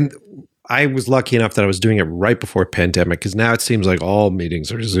 And I was lucky enough that I was doing it right before pandemic, because now it seems like all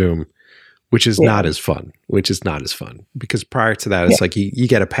meetings are Zoom, which is not as fun. Because prior to that, it's like you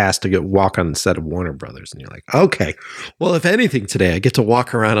get a pass to walk on the set of Warner Brothers, and you're like, okay, well, if anything today, I get to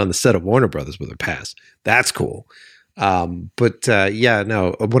walk around on the set of Warner Brothers with a pass. That's cool. When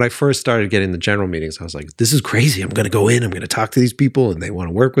I first started getting the general meetings, I was like, this is crazy. I'm going to go in, I'm going to talk to these people, and they want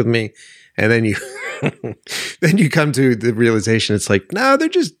to work with me. And then you come to the realization, it's like, no,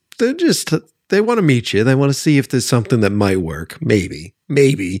 they want to meet you. They want to see if there's something that might work.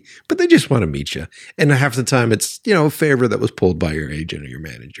 Maybe, but they just want to meet you. And half the time it's, a favor that was pulled by your agent or your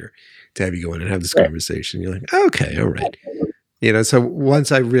manager to have you go in and have this conversation. You're like, okay, all right. So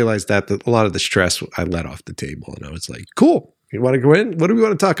once I realized that a lot of the stress I let off the table, and I was like, cool. You want to go in? What do we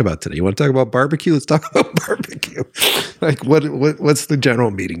want to talk about today? You want to talk about barbecue? Let's talk about barbecue. Like what's the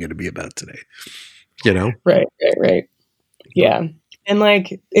general meeting going to be about today? Right. Yeah. And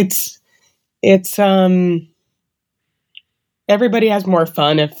like, it's everybody has more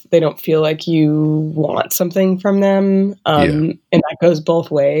fun if they don't feel like you want something from them. And that goes both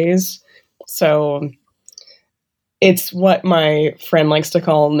ways. So it's what my friend likes to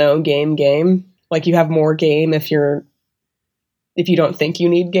call no game. Like you have more game if you don't think you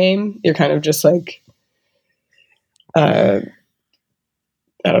need game. You're kind of just like, I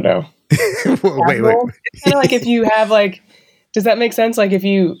don't know. wait. It's kind of like if you have like, does that make sense? Like if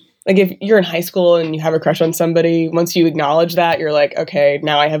you're in high school and you have a crush on somebody, once you acknowledge that, you're like, okay,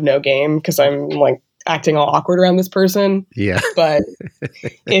 now I have no game because I'm like acting all awkward around this person. Yeah. But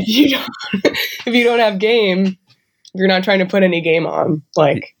if you don't have game, you're not trying to put any game on.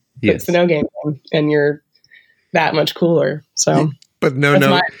 Like it's the no game, and you're that much cooler. So, but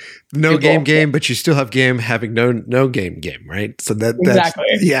no game, but you still have game having no game, right? So that's exactly.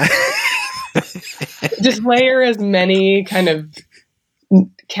 Yeah. Just layer as many kind of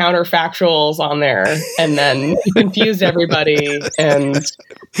counterfactuals on there, and then you confuse everybody, and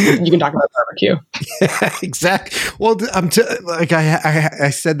you can talk about barbecue. Yeah, exactly. Well, I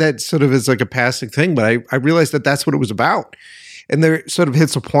said that sort of as like a passing thing, but I realized that that's what it was about. And there sort of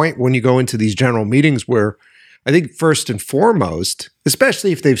hits a point when you go into these general meetings where I think first and foremost,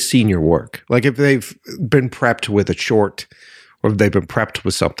 especially if they've seen your work, like if they've been prepped with a short or if they've been prepped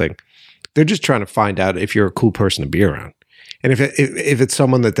with something, they're just trying to find out if you're a cool person to be around. And if it's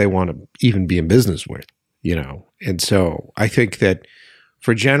someone that they want to even be in business with, And so I think that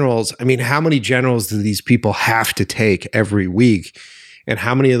for generals, I mean, how many generals do these people have to take every week? And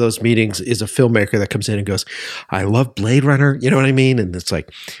how many of those meetings is a filmmaker that comes in and goes, I love Blade Runner, you know what I mean? And it's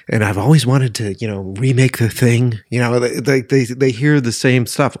like, and I've always wanted to, remake the thing. They hear the same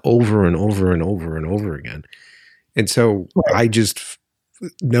stuff over and over and over and over again. And so I just,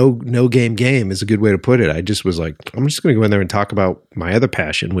 no game is a good way to put it. I just was like, I'm just going to go in there and talk about my other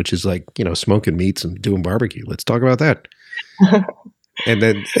passion, which is like, smoking meats and doing barbecue. Let's talk about that. And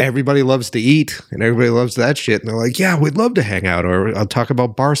then everybody loves to eat and everybody loves that shit. And they're like, yeah, we'd love to hang out. Or I'll talk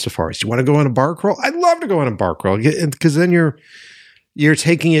about bar safaris. You want to go on a bar crawl? I'd love to go on a bar crawl. Because then you're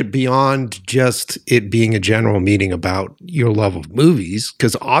taking it beyond just it being a general meeting about your love of movies.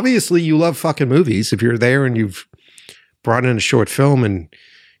 Because obviously you love fucking movies. If you're there and you've brought in a short film, and,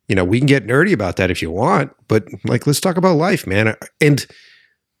 we can get nerdy about that if you want. But like, let's talk about life, man. And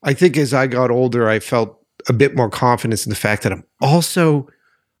I think as I got older, I felt a bit more confidence in the fact that I'm also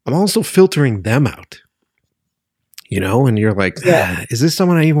filtering them out, and you're like, is this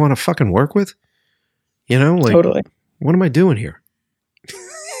someone I even want to fucking work with? Totally. What am I doing here?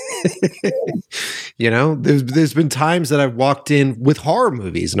 There's been times that I've walked in with horror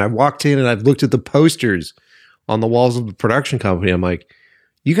movies, and I've walked in and I've looked at the posters on the walls of the production company. I'm like,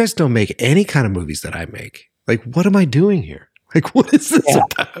 you guys don't make any kind of movies that I make. Like, what am I doing here? Like, what is this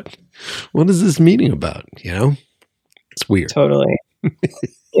about? What is this meeting about? It's weird. Totally.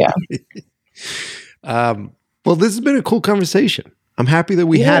 Yeah. Well, this has been a cool conversation. I'm happy that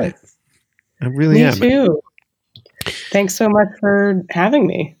we had it. I really am. Me too. Thanks so much for having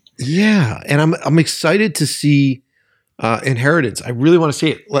me. Yeah, and I'm excited to see Inheritance. I really want to see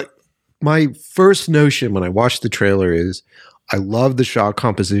it. Like, my first notion when I watched the trailer is I love the shot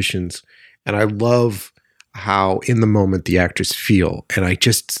compositions and I love how in the moment the actors feel. And it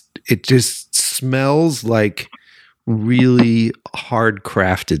just smells like really hard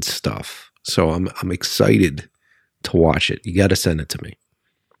crafted stuff. So I'm excited to watch it. You got to send it to me.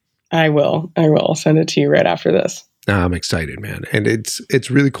 I will. I'll send it to you right after this. I'm excited, man. And it's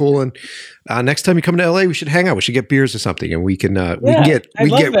really cool. And next time you come to LA, we should hang out. We should get beers or something and we can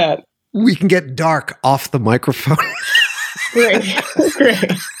get dark off the microphone. Great.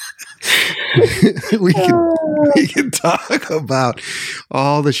 we can talk about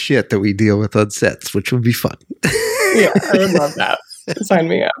all the shit that we deal with on sets, which would be fun. Yeah, I would love that. Sign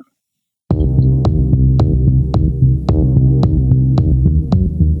me up.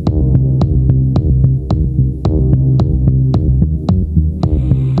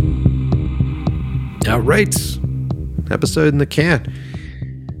 All right. Episode in the can.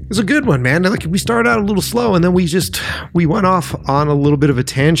 It's a good one, man. Like, we started out a little slow and then we went off on a little bit of a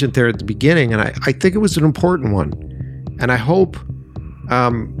tangent there at the beginning. And I think it was an important one. And I hope,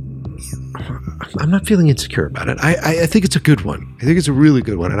 I'm not feeling insecure about it. I think it's a good one. I think it's a really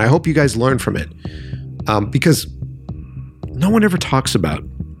good one. And I hope you guys learn from it. Because no one ever talks about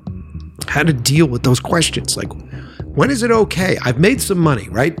how to deal with those questions. Like, when is it okay? I've made some money,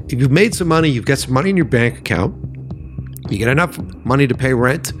 right? If you've made some money, you've got some money in your bank account. You get enough money to pay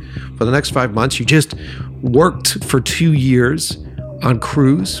rent for the next 5 months. You just worked for 2 years on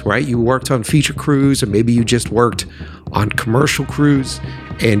crews, right? You worked on feature crews, and maybe you just worked on commercial crews,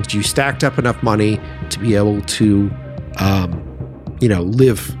 and you stacked up enough money to be able to,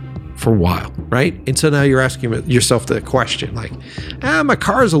 live for a while, right? And so now you're asking yourself the question, like, my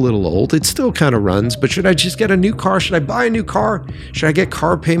car's a little old. It still kind of runs, but should I just get a new car? Should I buy a new car? Should I get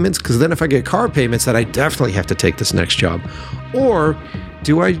car payments? Because then if I get car payments, then I definitely have to take this next job. Or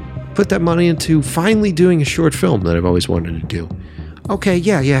do I put that money into finally doing a short film that I've always wanted to do? Okay,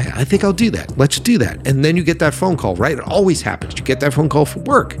 yeah, I think I'll do that. Let's do that. And then you get that phone call, right? It always happens. You get that phone call for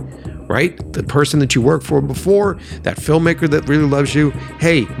work, right? The person that you worked for before, that filmmaker that really loves you.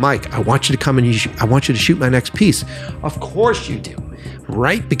 Hey, Mike, I want you to come and I want you to shoot my next piece. Of course you do,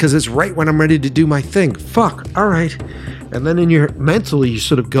 right? Because it's right when I'm ready to do my thing. Fuck, all right. And then mentally, you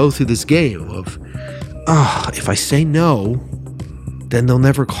sort of go through this game of, if I say no, then they'll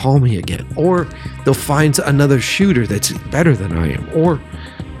never call me again. Or they'll find another shooter that's better than I am. Or,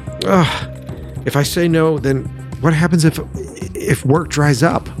 if I say no, then what happens if work dries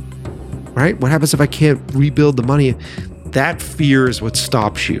up? Right? What happens if I can't rebuild the money? That fear is what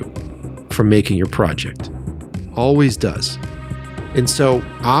stops you from making your project. Always does. And so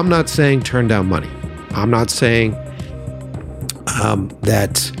I'm not saying turn down money. I'm not saying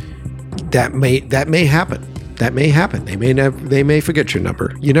that may happen. That may happen. They may forget your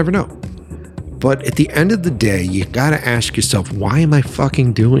number. You never know. But at the end of the day, you got to ask yourself, why am I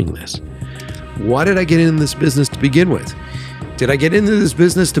fucking doing this? Why did I get in this business to begin with? Did I get into this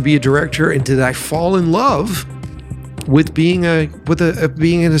business to be a director, and did I fall in love with being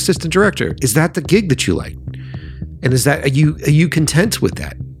being an assistant director? Is that the gig that you like? And are you content with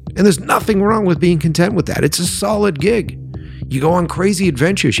that? And there's nothing wrong with being content with that. It's a solid gig. You go on crazy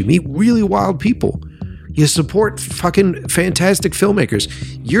adventures. You meet really wild people. You support fucking fantastic filmmakers.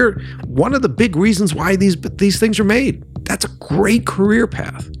 You're one of the big reasons why these things are made. That's a great career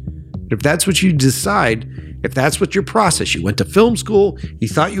path. If that's what you decide, if that's what your process, you went to film school, you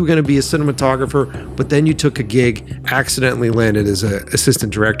thought you were going to be a cinematographer, but then you took a gig, accidentally landed as an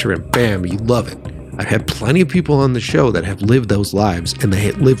assistant director, and bam, you love it. I've had plenty of people on the show that have lived those lives, and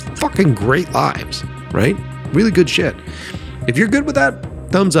they live fucking great lives, right? Really good shit. If you're good with that,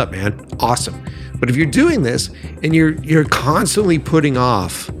 thumbs up, man. Awesome. But if you're doing this and you're constantly putting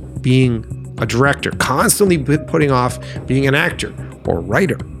off being a director, constantly putting off being an actor or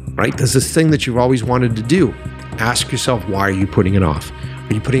writer, right? There's this thing that you've always wanted to do. Ask yourself, why are you putting it off?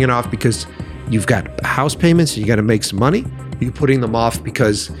 Are you putting it off because you've got house payments and you got to make some money? Are you putting them off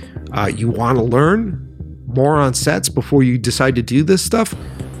because you want to learn more on sets before you decide to do this stuff?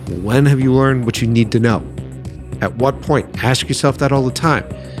 When have you learned what you need to know? At what point? Ask yourself that all the time.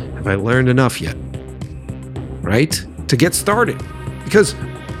 Have I learned enough yet? Right? To get started. Because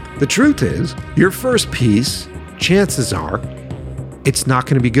the truth is, your first piece, chances are, it's not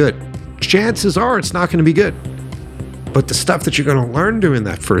going to be good. Chances are it's not going to be good. But the stuff that you're going to learn doing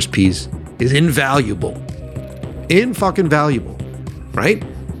that first piece is invaluable. Infucking-valuable, right?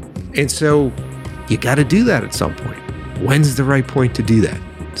 And so you got to do that at some point. When's the right point to do that?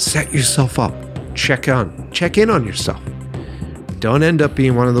 Set yourself up. Check in on yourself. Don't end up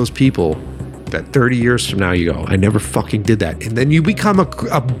being one of those people that 30 years from now you go, I never fucking did that. And then you become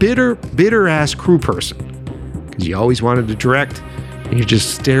a bitter ass crew person because you always wanted to direct and you're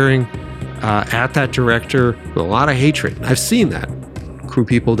just staring at that director with a lot of hatred. I've seen that. Crew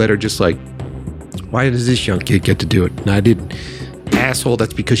people that are just like, why does this young kid get to do it? And I didn't. Asshole,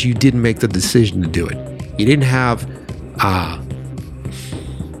 that's because you didn't make the decision to do it. You didn't have,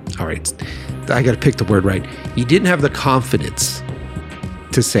 all right, I got to pick the word right. You didn't have the confidence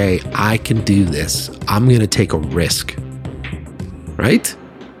to say, I can do this. I'm going to take a risk. Right?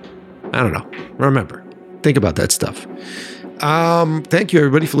 I don't know. Remember, think about that stuff. Thank you,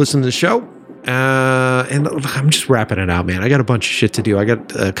 everybody, for listening to the show. And I'm just wrapping it out, man. I got a bunch of shit to do. I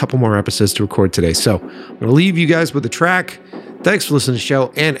got a couple more episodes to record today. So I'm going to leave you guys with a track. Thanks for listening to the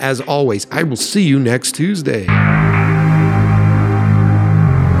show. And as always, I will see you next Tuesday.